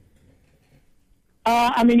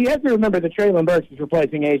 I mean, you have to remember that Treylon Burks is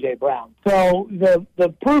replacing A.J. Brown. So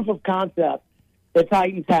the proof of concept that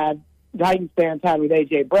Titans fans had with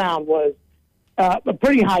A.J. Brown was a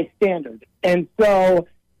pretty high standard. And so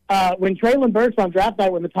when Treylon Burks on draft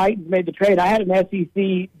night, when the Titans made the trade, I had an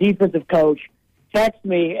SEC defensive coach text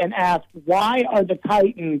me and ask, why are the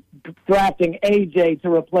Titans drafting A.J.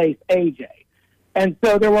 to replace A.J.? And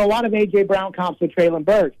so there were a lot of A.J. Brown comps with Treylon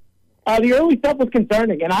Burks. The early stuff was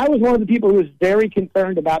concerning, and I was one of the people who was very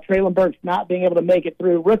concerned about Treylon Burks not being able to make it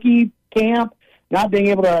through rookie camp, not being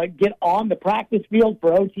able to get on the practice field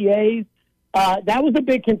for OTAs. That was a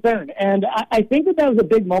big concern, and I think that was a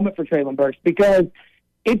big moment for Treylon Burks because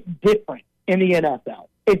it's different in the NFL.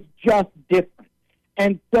 It's just different.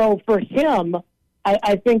 And so for him,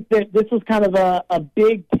 I think that this was kind of a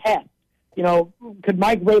big test. You know, could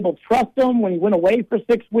Mike Vrabel trust him when he went away for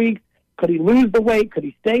 6 weeks? Could he lose the weight? Could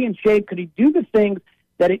he stay in shape? Could he do the things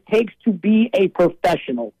that it takes to be a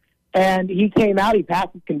professional? And he came out, he passed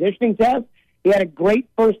his conditioning test. He had a great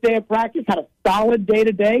first day of practice, had a solid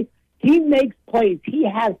day-to-day. He makes plays. He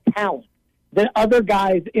has talent that other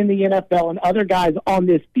guys in the NFL and other guys on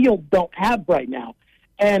this field don't have right now.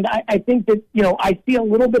 And I think that, you know, I see a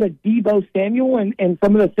little bit of Deebo Samuel and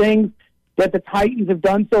some of the things that the Titans have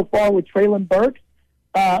done so far with Treylon Burks.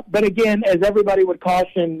 But again, as everybody would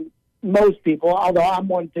caution most people, although I'm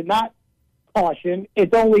one to not caution,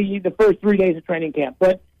 it's only the first 3 days of training camp.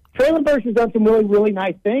 But Treylon Burks has done some really, really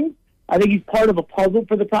nice things. I think he's part of a puzzle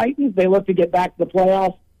for the Titans. They look to get back to the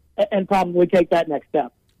playoffs and probably take that next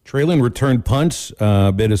step. Treylon returned punts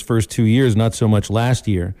a bit his first 2 years, not so much last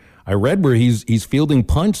year. I read where he's fielding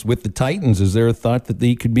punts with the Titans. Is there a thought that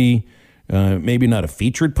he could be maybe not a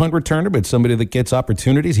featured punt returner, but somebody that gets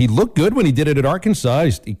opportunities? He looked good when he did it at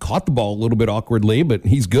Arkansas. He caught the ball a little bit awkwardly, but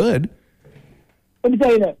he's good. Let me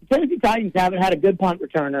tell you this. The Tennessee Titans haven't had a good punt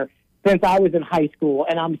returner since I was in high school,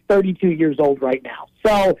 and I'm 32 years old right now.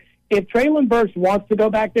 So if Treylon Burks wants to go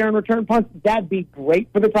back there and return punts, that'd be great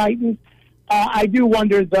for the Titans. I do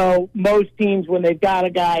wonder, though, most teams, when they've got a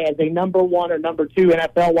guy as a number 1 or number 2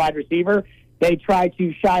 NFL wide receiver, they try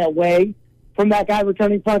to shy away from that guy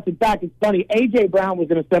returning punts. In fact, it's funny, A.J. Brown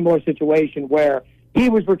was in a similar situation where he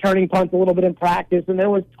was returning punts a little bit in practice, and there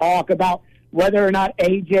was talk about whether or not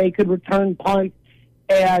A.J. could return punts.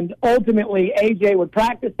 And ultimately, A.J. would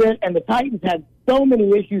practice it, and the Titans had so many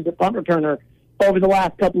issues at punt returner over the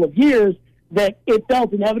last couple of years that it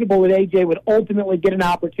felt inevitable that AJ would ultimately get an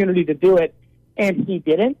opportunity to do it, and he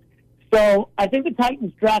didn't. So I think the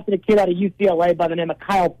Titans drafted a kid out of UCLA by the name of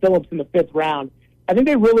Kyle Phillips in the 5th round. I think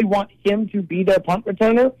they really want him to be their punt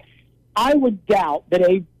returner. I would doubt that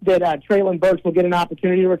Treylon Burks will get an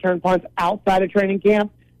opportunity to return punts outside of training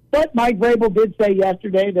camp. But Mike Vrabel did say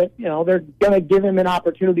yesterday that, they're going to give him an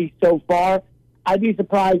opportunity so far. I'd be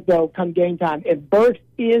surprised, though, come game time. If Burks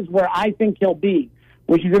is where I think he'll be,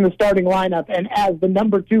 which is in the starting lineup, and as the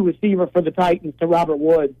number 2 receiver for the Titans to Robert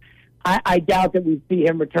Woods, I doubt that we see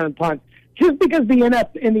him return punts. Just because in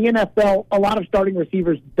the NFL, a lot of starting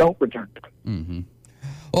receivers don't return punts. Mm-hmm.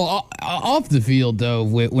 Well, off the field, though,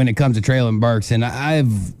 when it comes to Treylon Burks, and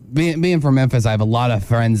being from Memphis, I have a lot of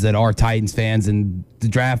friends that are Titans fans, and the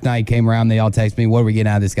draft night came around, they all text me, what are we getting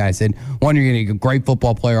out of this guy? I said, one, you're going to get a great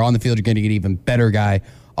football player on the field, you're going to get an even better guy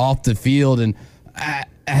off the field, and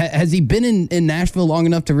has he been in Nashville long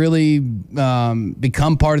enough to really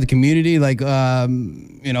become part of the community? Like,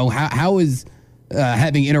 how is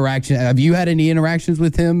having interaction? Have you had any interactions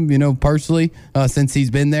with him, personally, since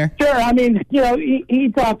he's been there? Sure. I mean, he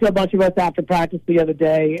talked to a bunch of us after practice the other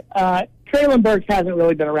day. Treylon Burks hasn't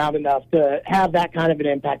really been around enough to have that kind of an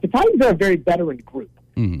impact. The Titans are a very veteran group.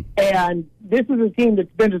 Mm-hmm. And this is a team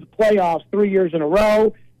that's been to the playoffs 3 years in a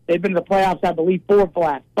row. They've been to the playoffs, I believe, 4 of the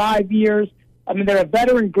last 5 years. I mean, they're a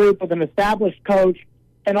veteran group with an established coach.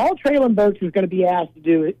 And all Treylon Burks is going to be asked to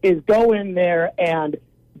do is go in there and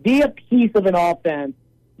be a piece of an offense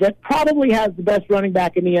that probably has the best running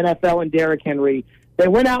back in the NFL in Derrick Henry. They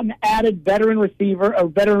went out and added veteran receiver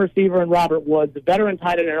in Robert Woods, a veteran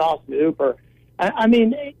tight end in Austin Hooper. I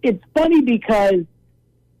mean, it's funny because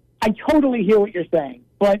I totally hear what you're saying,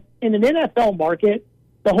 but in an NFL market,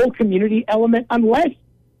 the whole community element, unless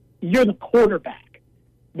you're the quarterback,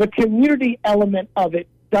 the community element of it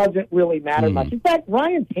doesn't really matter much. In fact,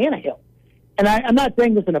 Ryan Tannehill, and I'm not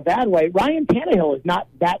saying this in a bad way, Ryan Tannehill is not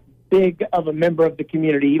that big of a member of the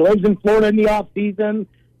community. He lives in Florida in the off-season.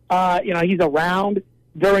 He's around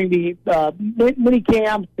during the mini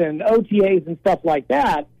camps and OTAs and stuff like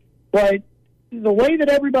that. But the way that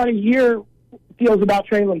everybody here feels about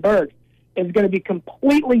Treylon Burks is going to be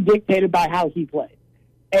completely dictated by how he plays.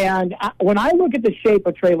 And when I look at the shape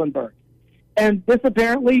of Treylon Burks, and this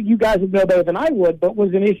apparently, you guys would know better than I would, but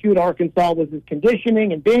was an issue at Arkansas, was his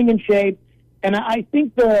conditioning and being in shape. And I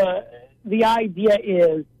think the idea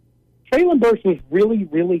is Treylon Burks was really,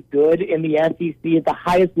 really good in the SEC at the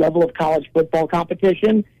highest level of college football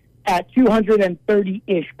competition at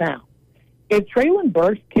 230-ish pounds. If Treylon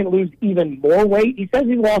Burks can lose even more weight, he says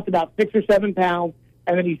he lost about 6 or 7 pounds,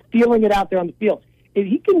 and then he's feeling it out there on the field. If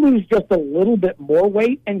he can lose just a little bit more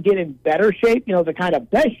weight and get in better shape, the kind of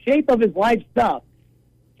best shape of his life stuff,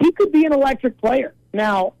 he could be an electric player.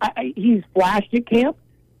 Now, he's flashed at camp.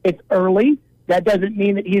 It's early. That doesn't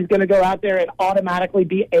mean that he's going to go out there and automatically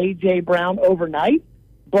be A.J. Brown overnight,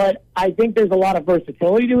 but I think there's a lot of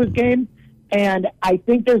versatility to his game, and I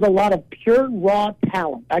think there's a lot of pure, raw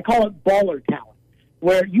talent. I call it baller talent,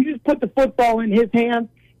 where you just put the football in his hands,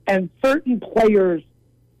 and certain players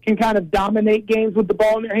can kind of dominate games with the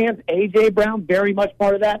ball in their hands. A.J. Brown, very much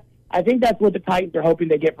part of that. I think that's what the Titans are hoping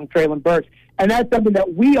they get from Treylon Burks, and that's something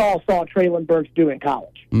that we all saw Treylon Burks do in college.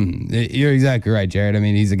 You're exactly right, Jared. I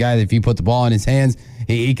mean, he's a guy that if you put the ball in his hands,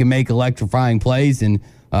 he can make electrifying plays, and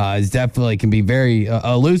is definitely can be very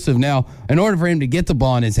elusive. Now, in order for him to get the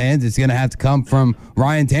ball in his hands, it's going to have to come from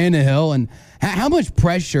Ryan Tannehill. And how much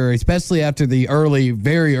pressure, especially after the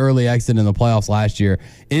very early exit in the playoffs last year,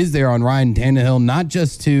 is there on Ryan Tannehill, not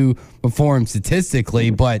just to perform statistically,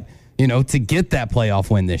 but to get that playoff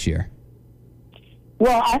win this year?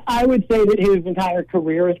 Well, I would say that his entire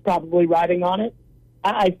career is probably riding on it.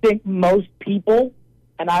 I think most people,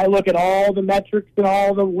 and I look at all the metrics and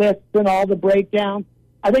all the lists and all the breakdowns,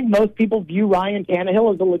 I think most people view Ryan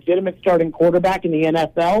Tannehill as a legitimate starting quarterback in the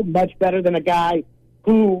NFL, much better than a guy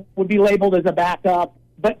who would be labeled as a backup,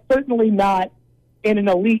 but certainly not in an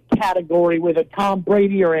elite category with a Tom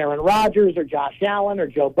Brady or Aaron Rodgers or Josh Allen or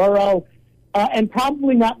Joe Burrow. And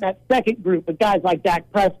probably not in that second group with guys like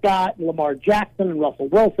Dak Prescott and Lamar Jackson and Russell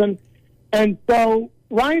Wilson. And so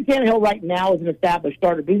Ryan Tannehill right now is an established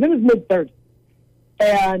starter, but he's in his mid-30s.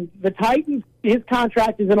 And the Titans, his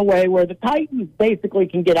contract is in a way where the Titans basically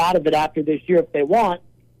can get out of it after this year if they want,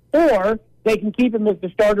 or they can keep him as the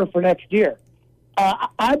starter for next year.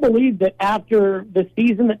 I believe that after the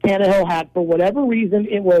season that Tannehill had, for whatever reason,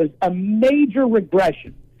 it was a major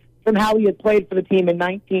regression from how he had played for the team in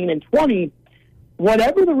 19 and 20.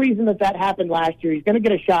 Whatever the reason that happened last year, he's going to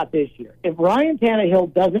get a shot this year. If Ryan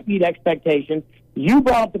Tannehill doesn't meet expectations, you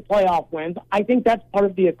brought up the playoff wins. I think that's part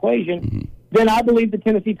of the equation. then I believe the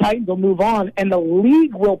Tennessee Titans will move on, and the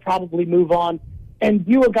league will probably move on and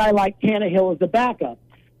view a guy like Tannehill as a backup.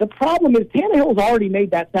 The problem is Tannehill's already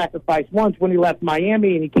made that sacrifice once when he left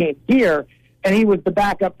Miami and he came here, and he was the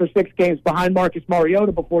backup for 6 games behind Marcus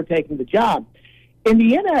Mariota before taking the job. In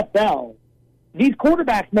the NFL, these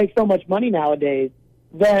quarterbacks make so much money nowadays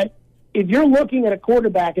that if you're looking at a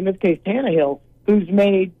quarterback, in this case Tannehill, who's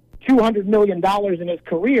made $200 million in his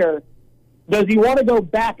career, does he want to go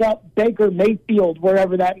back up Baker Mayfield,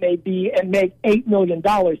 wherever that may be, and make $8 million?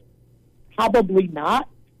 Probably not.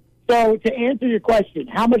 So to answer your question,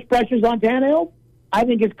 how much pressure is on Tannehill? I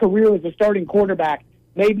think his career as a starting quarterback,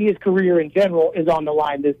 maybe his career in general, is on the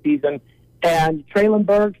line this season. And Traylon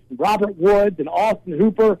Burks, Robert Woods, and Austin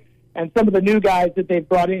Hooper, and some of the new guys that they've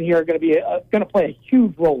brought in here are going to be going to play a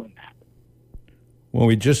huge role in that. Well,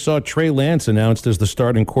 we just saw Trey Lance announced as the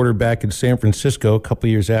starting quarterback in San Francisco a couple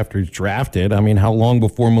years after he's drafted. I mean, how long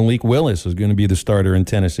before Malik Willis is going to be the starter in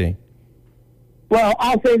Tennessee? Well,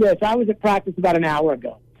 I'll say this. I was at practice about an hour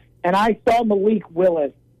ago, and I saw Malik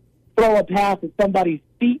Willis throw a pass at somebody's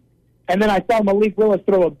feet, and then I saw Malik Willis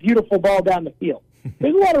throw a beautiful ball down the field.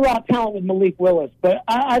 There's a lot of raw talent with Malik Willis, but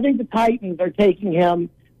I think the Titans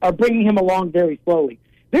are bringing him along very slowly.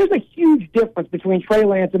 There's a huge difference between Trey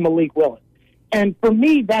Lance and Malik Willis. And for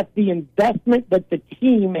me, that's the investment that the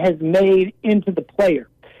team has made into the player.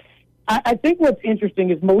 I think what's interesting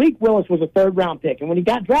is Malik Willis was a third-round pick. And when he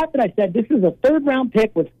got drafted, I said, this is a third-round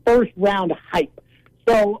pick with first-round hype.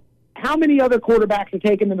 So how many other quarterbacks are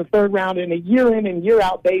taken in the third round in a year-in and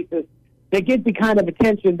year-out basis that get the kind of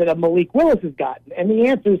attention that a Malik Willis has gotten? And the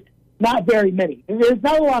answer is not very many. There's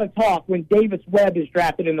not a lot of talk when Davis Webb is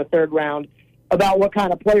drafted in the third round about what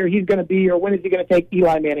kind of player he's going to be or when is he going to take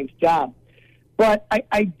Eli Manning's job. But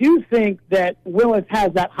I do think that Willis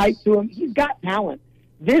has that hype to him. He's got talent.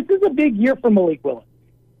 This is a big year for Malik Willis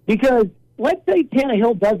because let's say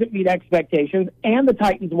Tannehill doesn't meet expectations and the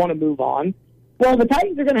Titans want to move on. Well, the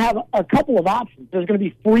Titans are going to have a couple of options. There's going to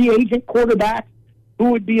be free agent quarterbacks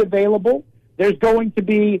who would be available. There's going to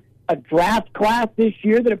be a draft class this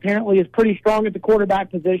year that apparently is pretty strong at the quarterback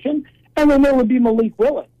position. And then there would be Malik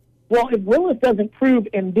Willis. Well, if Willis doesn't prove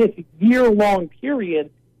in this year-long period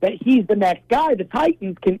that he's the next guy, the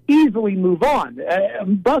Titans can easily move on.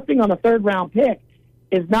 Busting on a third-round pick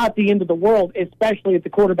is not the end of the world, especially at the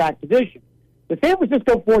quarterback position. The San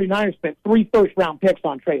Francisco 49ers spent 3 first-round picks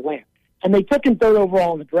on Trey Lance, and they took him 3rd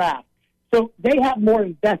overall in the draft. So they have more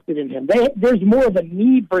invested in him. There's more of a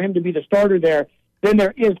need for him to be the starter there than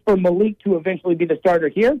there is for Malik to eventually be the starter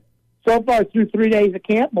here. So far, through 3 days of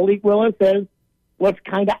camp, Malik Willis looks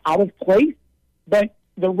kind of out of place, but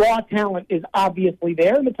the raw talent is obviously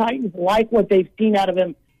there, and the Titans like what they've seen out of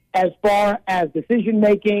him as far as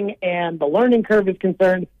decision-making and the learning curve is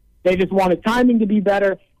concerned. They just want his timing to be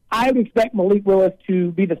better. I would expect Malik Willis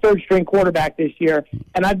to be the third-string quarterback this year,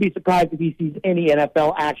 and I'd be surprised if he sees any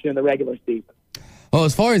NFL action in the regular season. Well,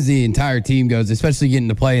 as far as the entire team goes, especially getting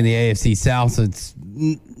to play in the AFC South, it's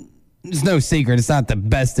no secret. It's not the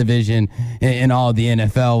best division in all of the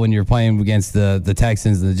NFL when you're playing against the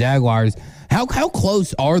Texans and the Jaguars. How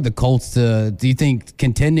close are the Colts to, do you think,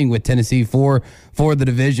 contending with Tennessee for the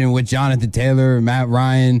division with Jonathan Taylor, Matt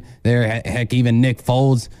Ryan, heck, even Nick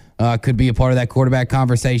Foles could be a part of that quarterback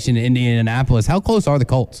conversation in Indianapolis? How close are the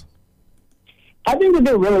Colts? I think that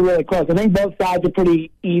they're really, really close. I think both sides are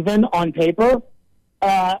pretty even on paper.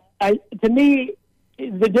 To me,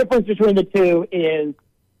 the difference between the two is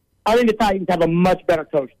I think the Titans have a much better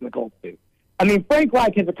coach than the Colts do. I mean, Frank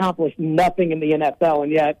Reich has accomplished nothing in the NFL,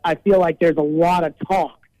 and yet I feel like there's a lot of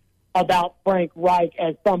talk about Frank Reich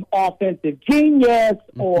as some offensive genius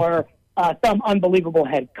or some unbelievable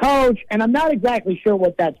head coach, and I'm not exactly sure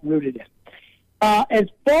what that's rooted in. As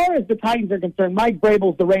far as the Titans are concerned, Mike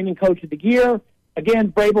Vrabel's the reigning coach of the year.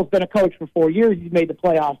 Again, Vrabel's been a coach for 4 years. He's made the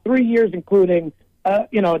playoffs 3 years, including a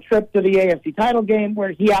trip to the AFC title game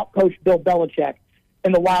where he outcoached Bill Belichick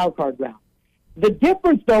in the wild card round. The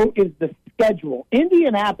difference, though, is the schedule.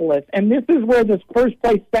 Indianapolis, and this is where this first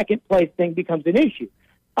place, second place thing becomes an issue.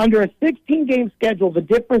 Under a 16-game schedule, the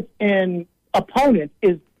difference in opponents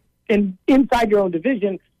is inside your own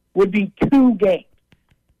division would be 2 games.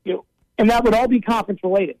 And that would all be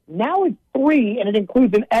conference-related. Now it's 3, and it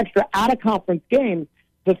includes an extra out-of-conference game.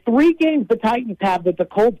 The 3 games the Titans have that the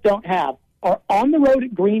Colts don't have are on the road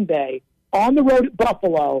at Green Bay, on the road at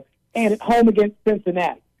Buffalo, and at home against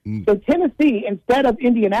Cincinnati. So Tennessee, instead of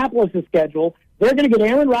Indianapolis' schedule, they're going to get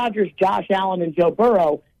Aaron Rodgers, Josh Allen, and Joe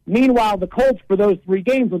Burrow. Meanwhile, the Colts, for those 3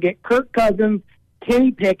 games, will get Kirk Cousins, Kenny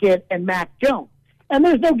Pickett, and Mac Jones. And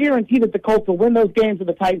there's no guarantee that the Colts will win those games or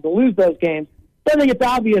the Titans will lose those games. But I think it's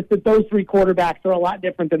obvious that those three quarterbacks are a lot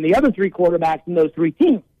different than the other three quarterbacks, and those three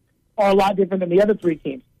teams are a lot different than the other three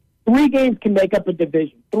teams. 3 games can make up a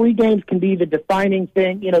division. 3 games can be the defining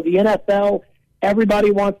thing. You know, the NFL,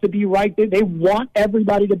 everybody wants to be right there. They want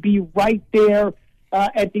everybody to be right there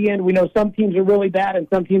at the end. We know some teams are really bad and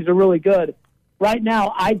some teams are really good. Right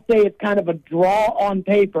now, I'd say it's kind of a draw on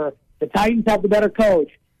paper. The Titans have the better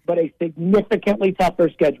coach, but a significantly tougher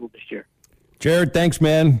schedule this year. Jared, thanks,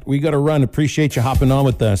 man. We got to run. Appreciate you hopping on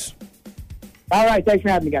with us. All right. Thanks for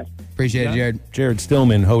having me, guys. Appreciate it, Jared. Jared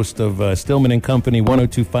Stillman, host of Stillman & Company,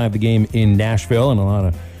 102.5 The Game in Nashville, and a lot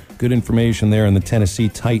of good information there on the Tennessee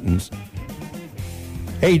Titans.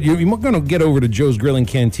 Hey, you're going to get over to Joe's Grilling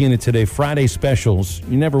Cantina today. Friday specials.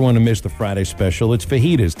 You never want to miss the Friday special. It's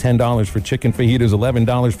fajitas, $10 for chicken fajitas,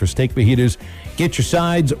 $11 for steak fajitas. Get your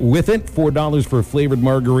sides with it, $4 for a flavored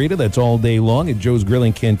margarita. That's all day long at Joe's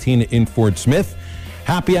Grilling Cantina in Fort Smith.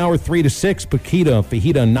 Happy hour 3 to 6, fajita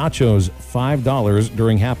nachos, $5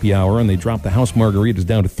 during happy hour, and they drop the house margaritas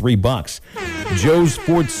down to $3.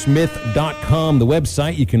 Joe'sFortSmith.com, the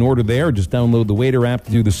website. You can order there. Just download the Waiter app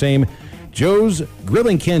to do the same. Joe's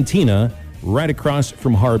Grilling Cantina, right across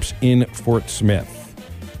from Harps in Fort Smith.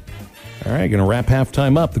 All right, going to wrap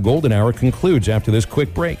halftime up. The golden hour concludes after this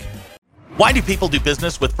quick break. Why do people do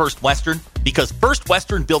business with First Western? Because First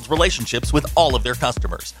Western builds relationships with all of their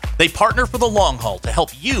customers. They partner for the long haul to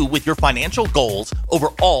help you with your financial goals over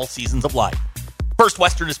all seasons of life. First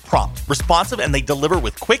Western is prompt, responsive, and they deliver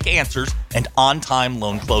with quick answers and on-time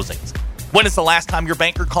loan closings. When is the last time your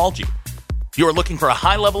banker called you? You are looking for a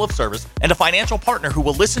high level of service and a financial partner who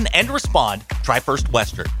will listen and respond? Try First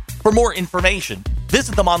Western. For more information,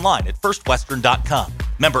 visit them online at firstwestern.com.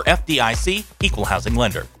 Member FDIC, Equal Housing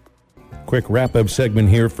Lender. Quick wrap-up segment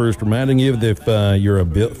here. First, reminding you that if you're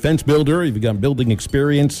a fence builder, if you've got building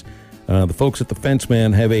experience, the folks at the Fence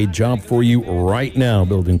Man have a job for you right now,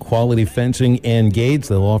 building quality fencing and gates.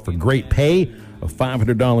 They'll offer great pay, a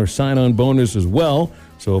 $500 sign-on bonus as well.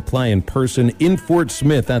 So apply in person in Fort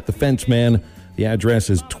Smith at the Fence Man. The address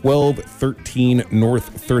is 1213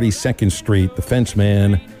 North 32nd Street. The Fence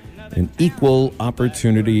Man, an equal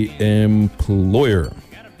opportunity employer.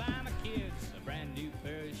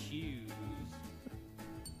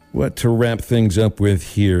 What to wrap things up with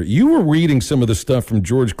here? You were reading some of the stuff from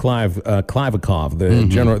George Kliavkoff,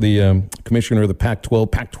 the commissioner of the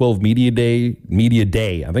Pac-12 Media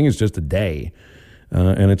Day. I think it's just a day,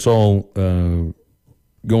 and it's all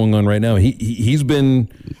going on right now. He's some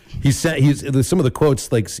of the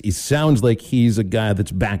quotes, like, he sounds like he's a guy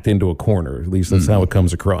that's backed into a corner. At least that's how it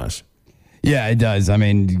comes across. Yeah, it does. I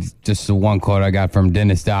mean, just the one quote I got from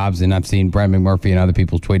Dennis Dobbs, and I've seen Brent McMurphy and other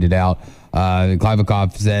people tweet it out.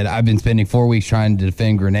 Kliavkoff said, "I've been spending 4 weeks trying to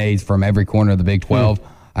defend grenades from every corner of the Big 12.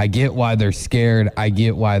 I get why they're scared. I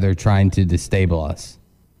get why they're trying to destabilize us."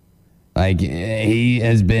 Like, he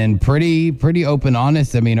has been pretty open,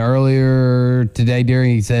 honest. I mean, earlier today,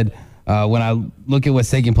 he said, when I look at what's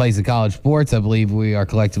taking place in college sports, I believe we have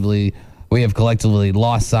collectively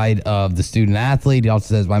lost sight of the student athlete. He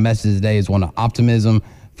also says, my message today is one of optimism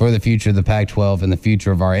for the future of the Pac-12 and the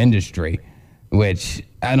future of our industry, which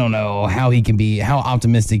I don't know how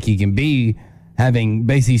optimistic he can be, having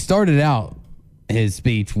basically started out his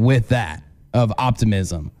speech with that of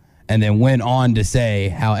optimism and then went on to say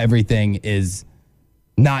how everything is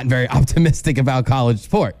not very optimistic about college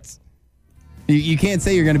sports. You can't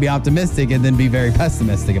say you're going to be optimistic and then be very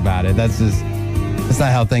pessimistic about it. That's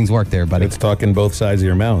not how things work there, buddy. It's talking both sides of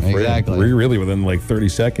your mouth. Exactly. Really within like 30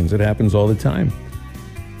 seconds. It happens all the time.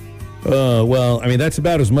 Well, I mean, that's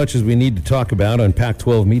about as much as we need to talk about on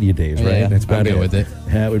Pac-12 Media Days, right? Yeah, that's about I'm good it. with it.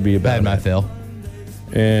 That would be about Bad, my Phil.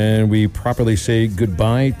 And we properly say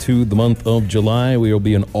goodbye to the month of July. We will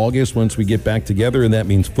be in August once we get back together, and that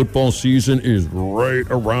means football season is right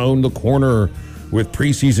around the corner with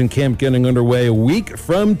preseason camp getting underway a week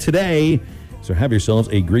from today. So have yourselves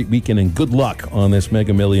a great weekend and good luck on this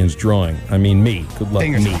Mega Millions drawing. I mean me. Good luck,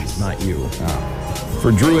 me, not you.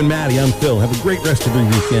 For Drew and Maddie, I'm Phil. Have a great rest of your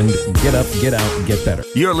weekend. Get up, get out, and get better.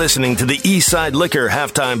 You're listening to the Eastside Liquor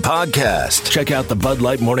Halftime Podcast. Check out the Bud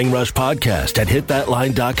Light Morning Rush podcast at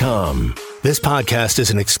hitthatline.com. This podcast is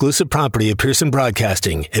an exclusive property of Pearson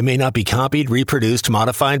Broadcasting. It may not be copied, reproduced,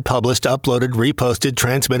 modified, published, uploaded, reposted,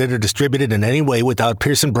 transmitted, or distributed in any way without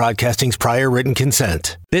Pearson Broadcasting's prior written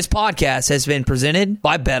consent. This podcast has been presented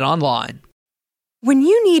by BetOnline. When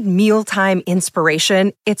you need mealtime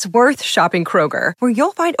inspiration, it's worth shopping Kroger, where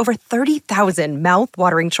you'll find over 30,000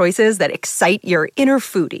 mouth-watering choices that excite your inner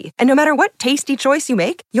foodie. And no matter what tasty choice you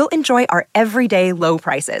make, you'll enjoy our everyday low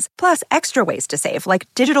prices, plus extra ways to save, like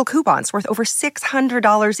digital coupons worth over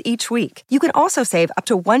 $600 each week. You can also save up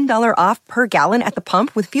to $1 off per gallon at the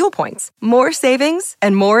pump with fuel points. More savings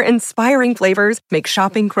and more inspiring flavors make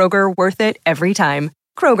shopping Kroger worth it every time.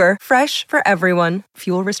 Kroger, fresh for everyone.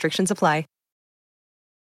 Fuel restrictions apply.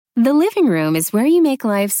 The living room is where you make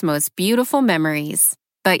life's most beautiful memories.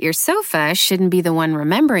 But your sofa shouldn't be the one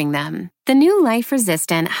remembering them. The new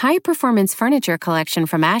life-resistant, high-performance furniture collection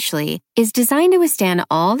from Ashley is designed to withstand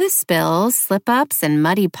all the spills, slip-ups, and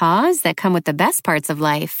muddy paws that come with the best parts of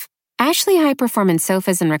life. Ashley high-performance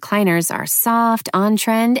sofas and recliners are soft,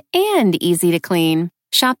 on-trend, and easy to clean.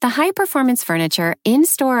 Shop the high-performance furniture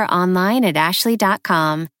in-store or online at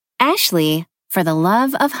ashley.com. Ashley, for the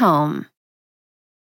love of home.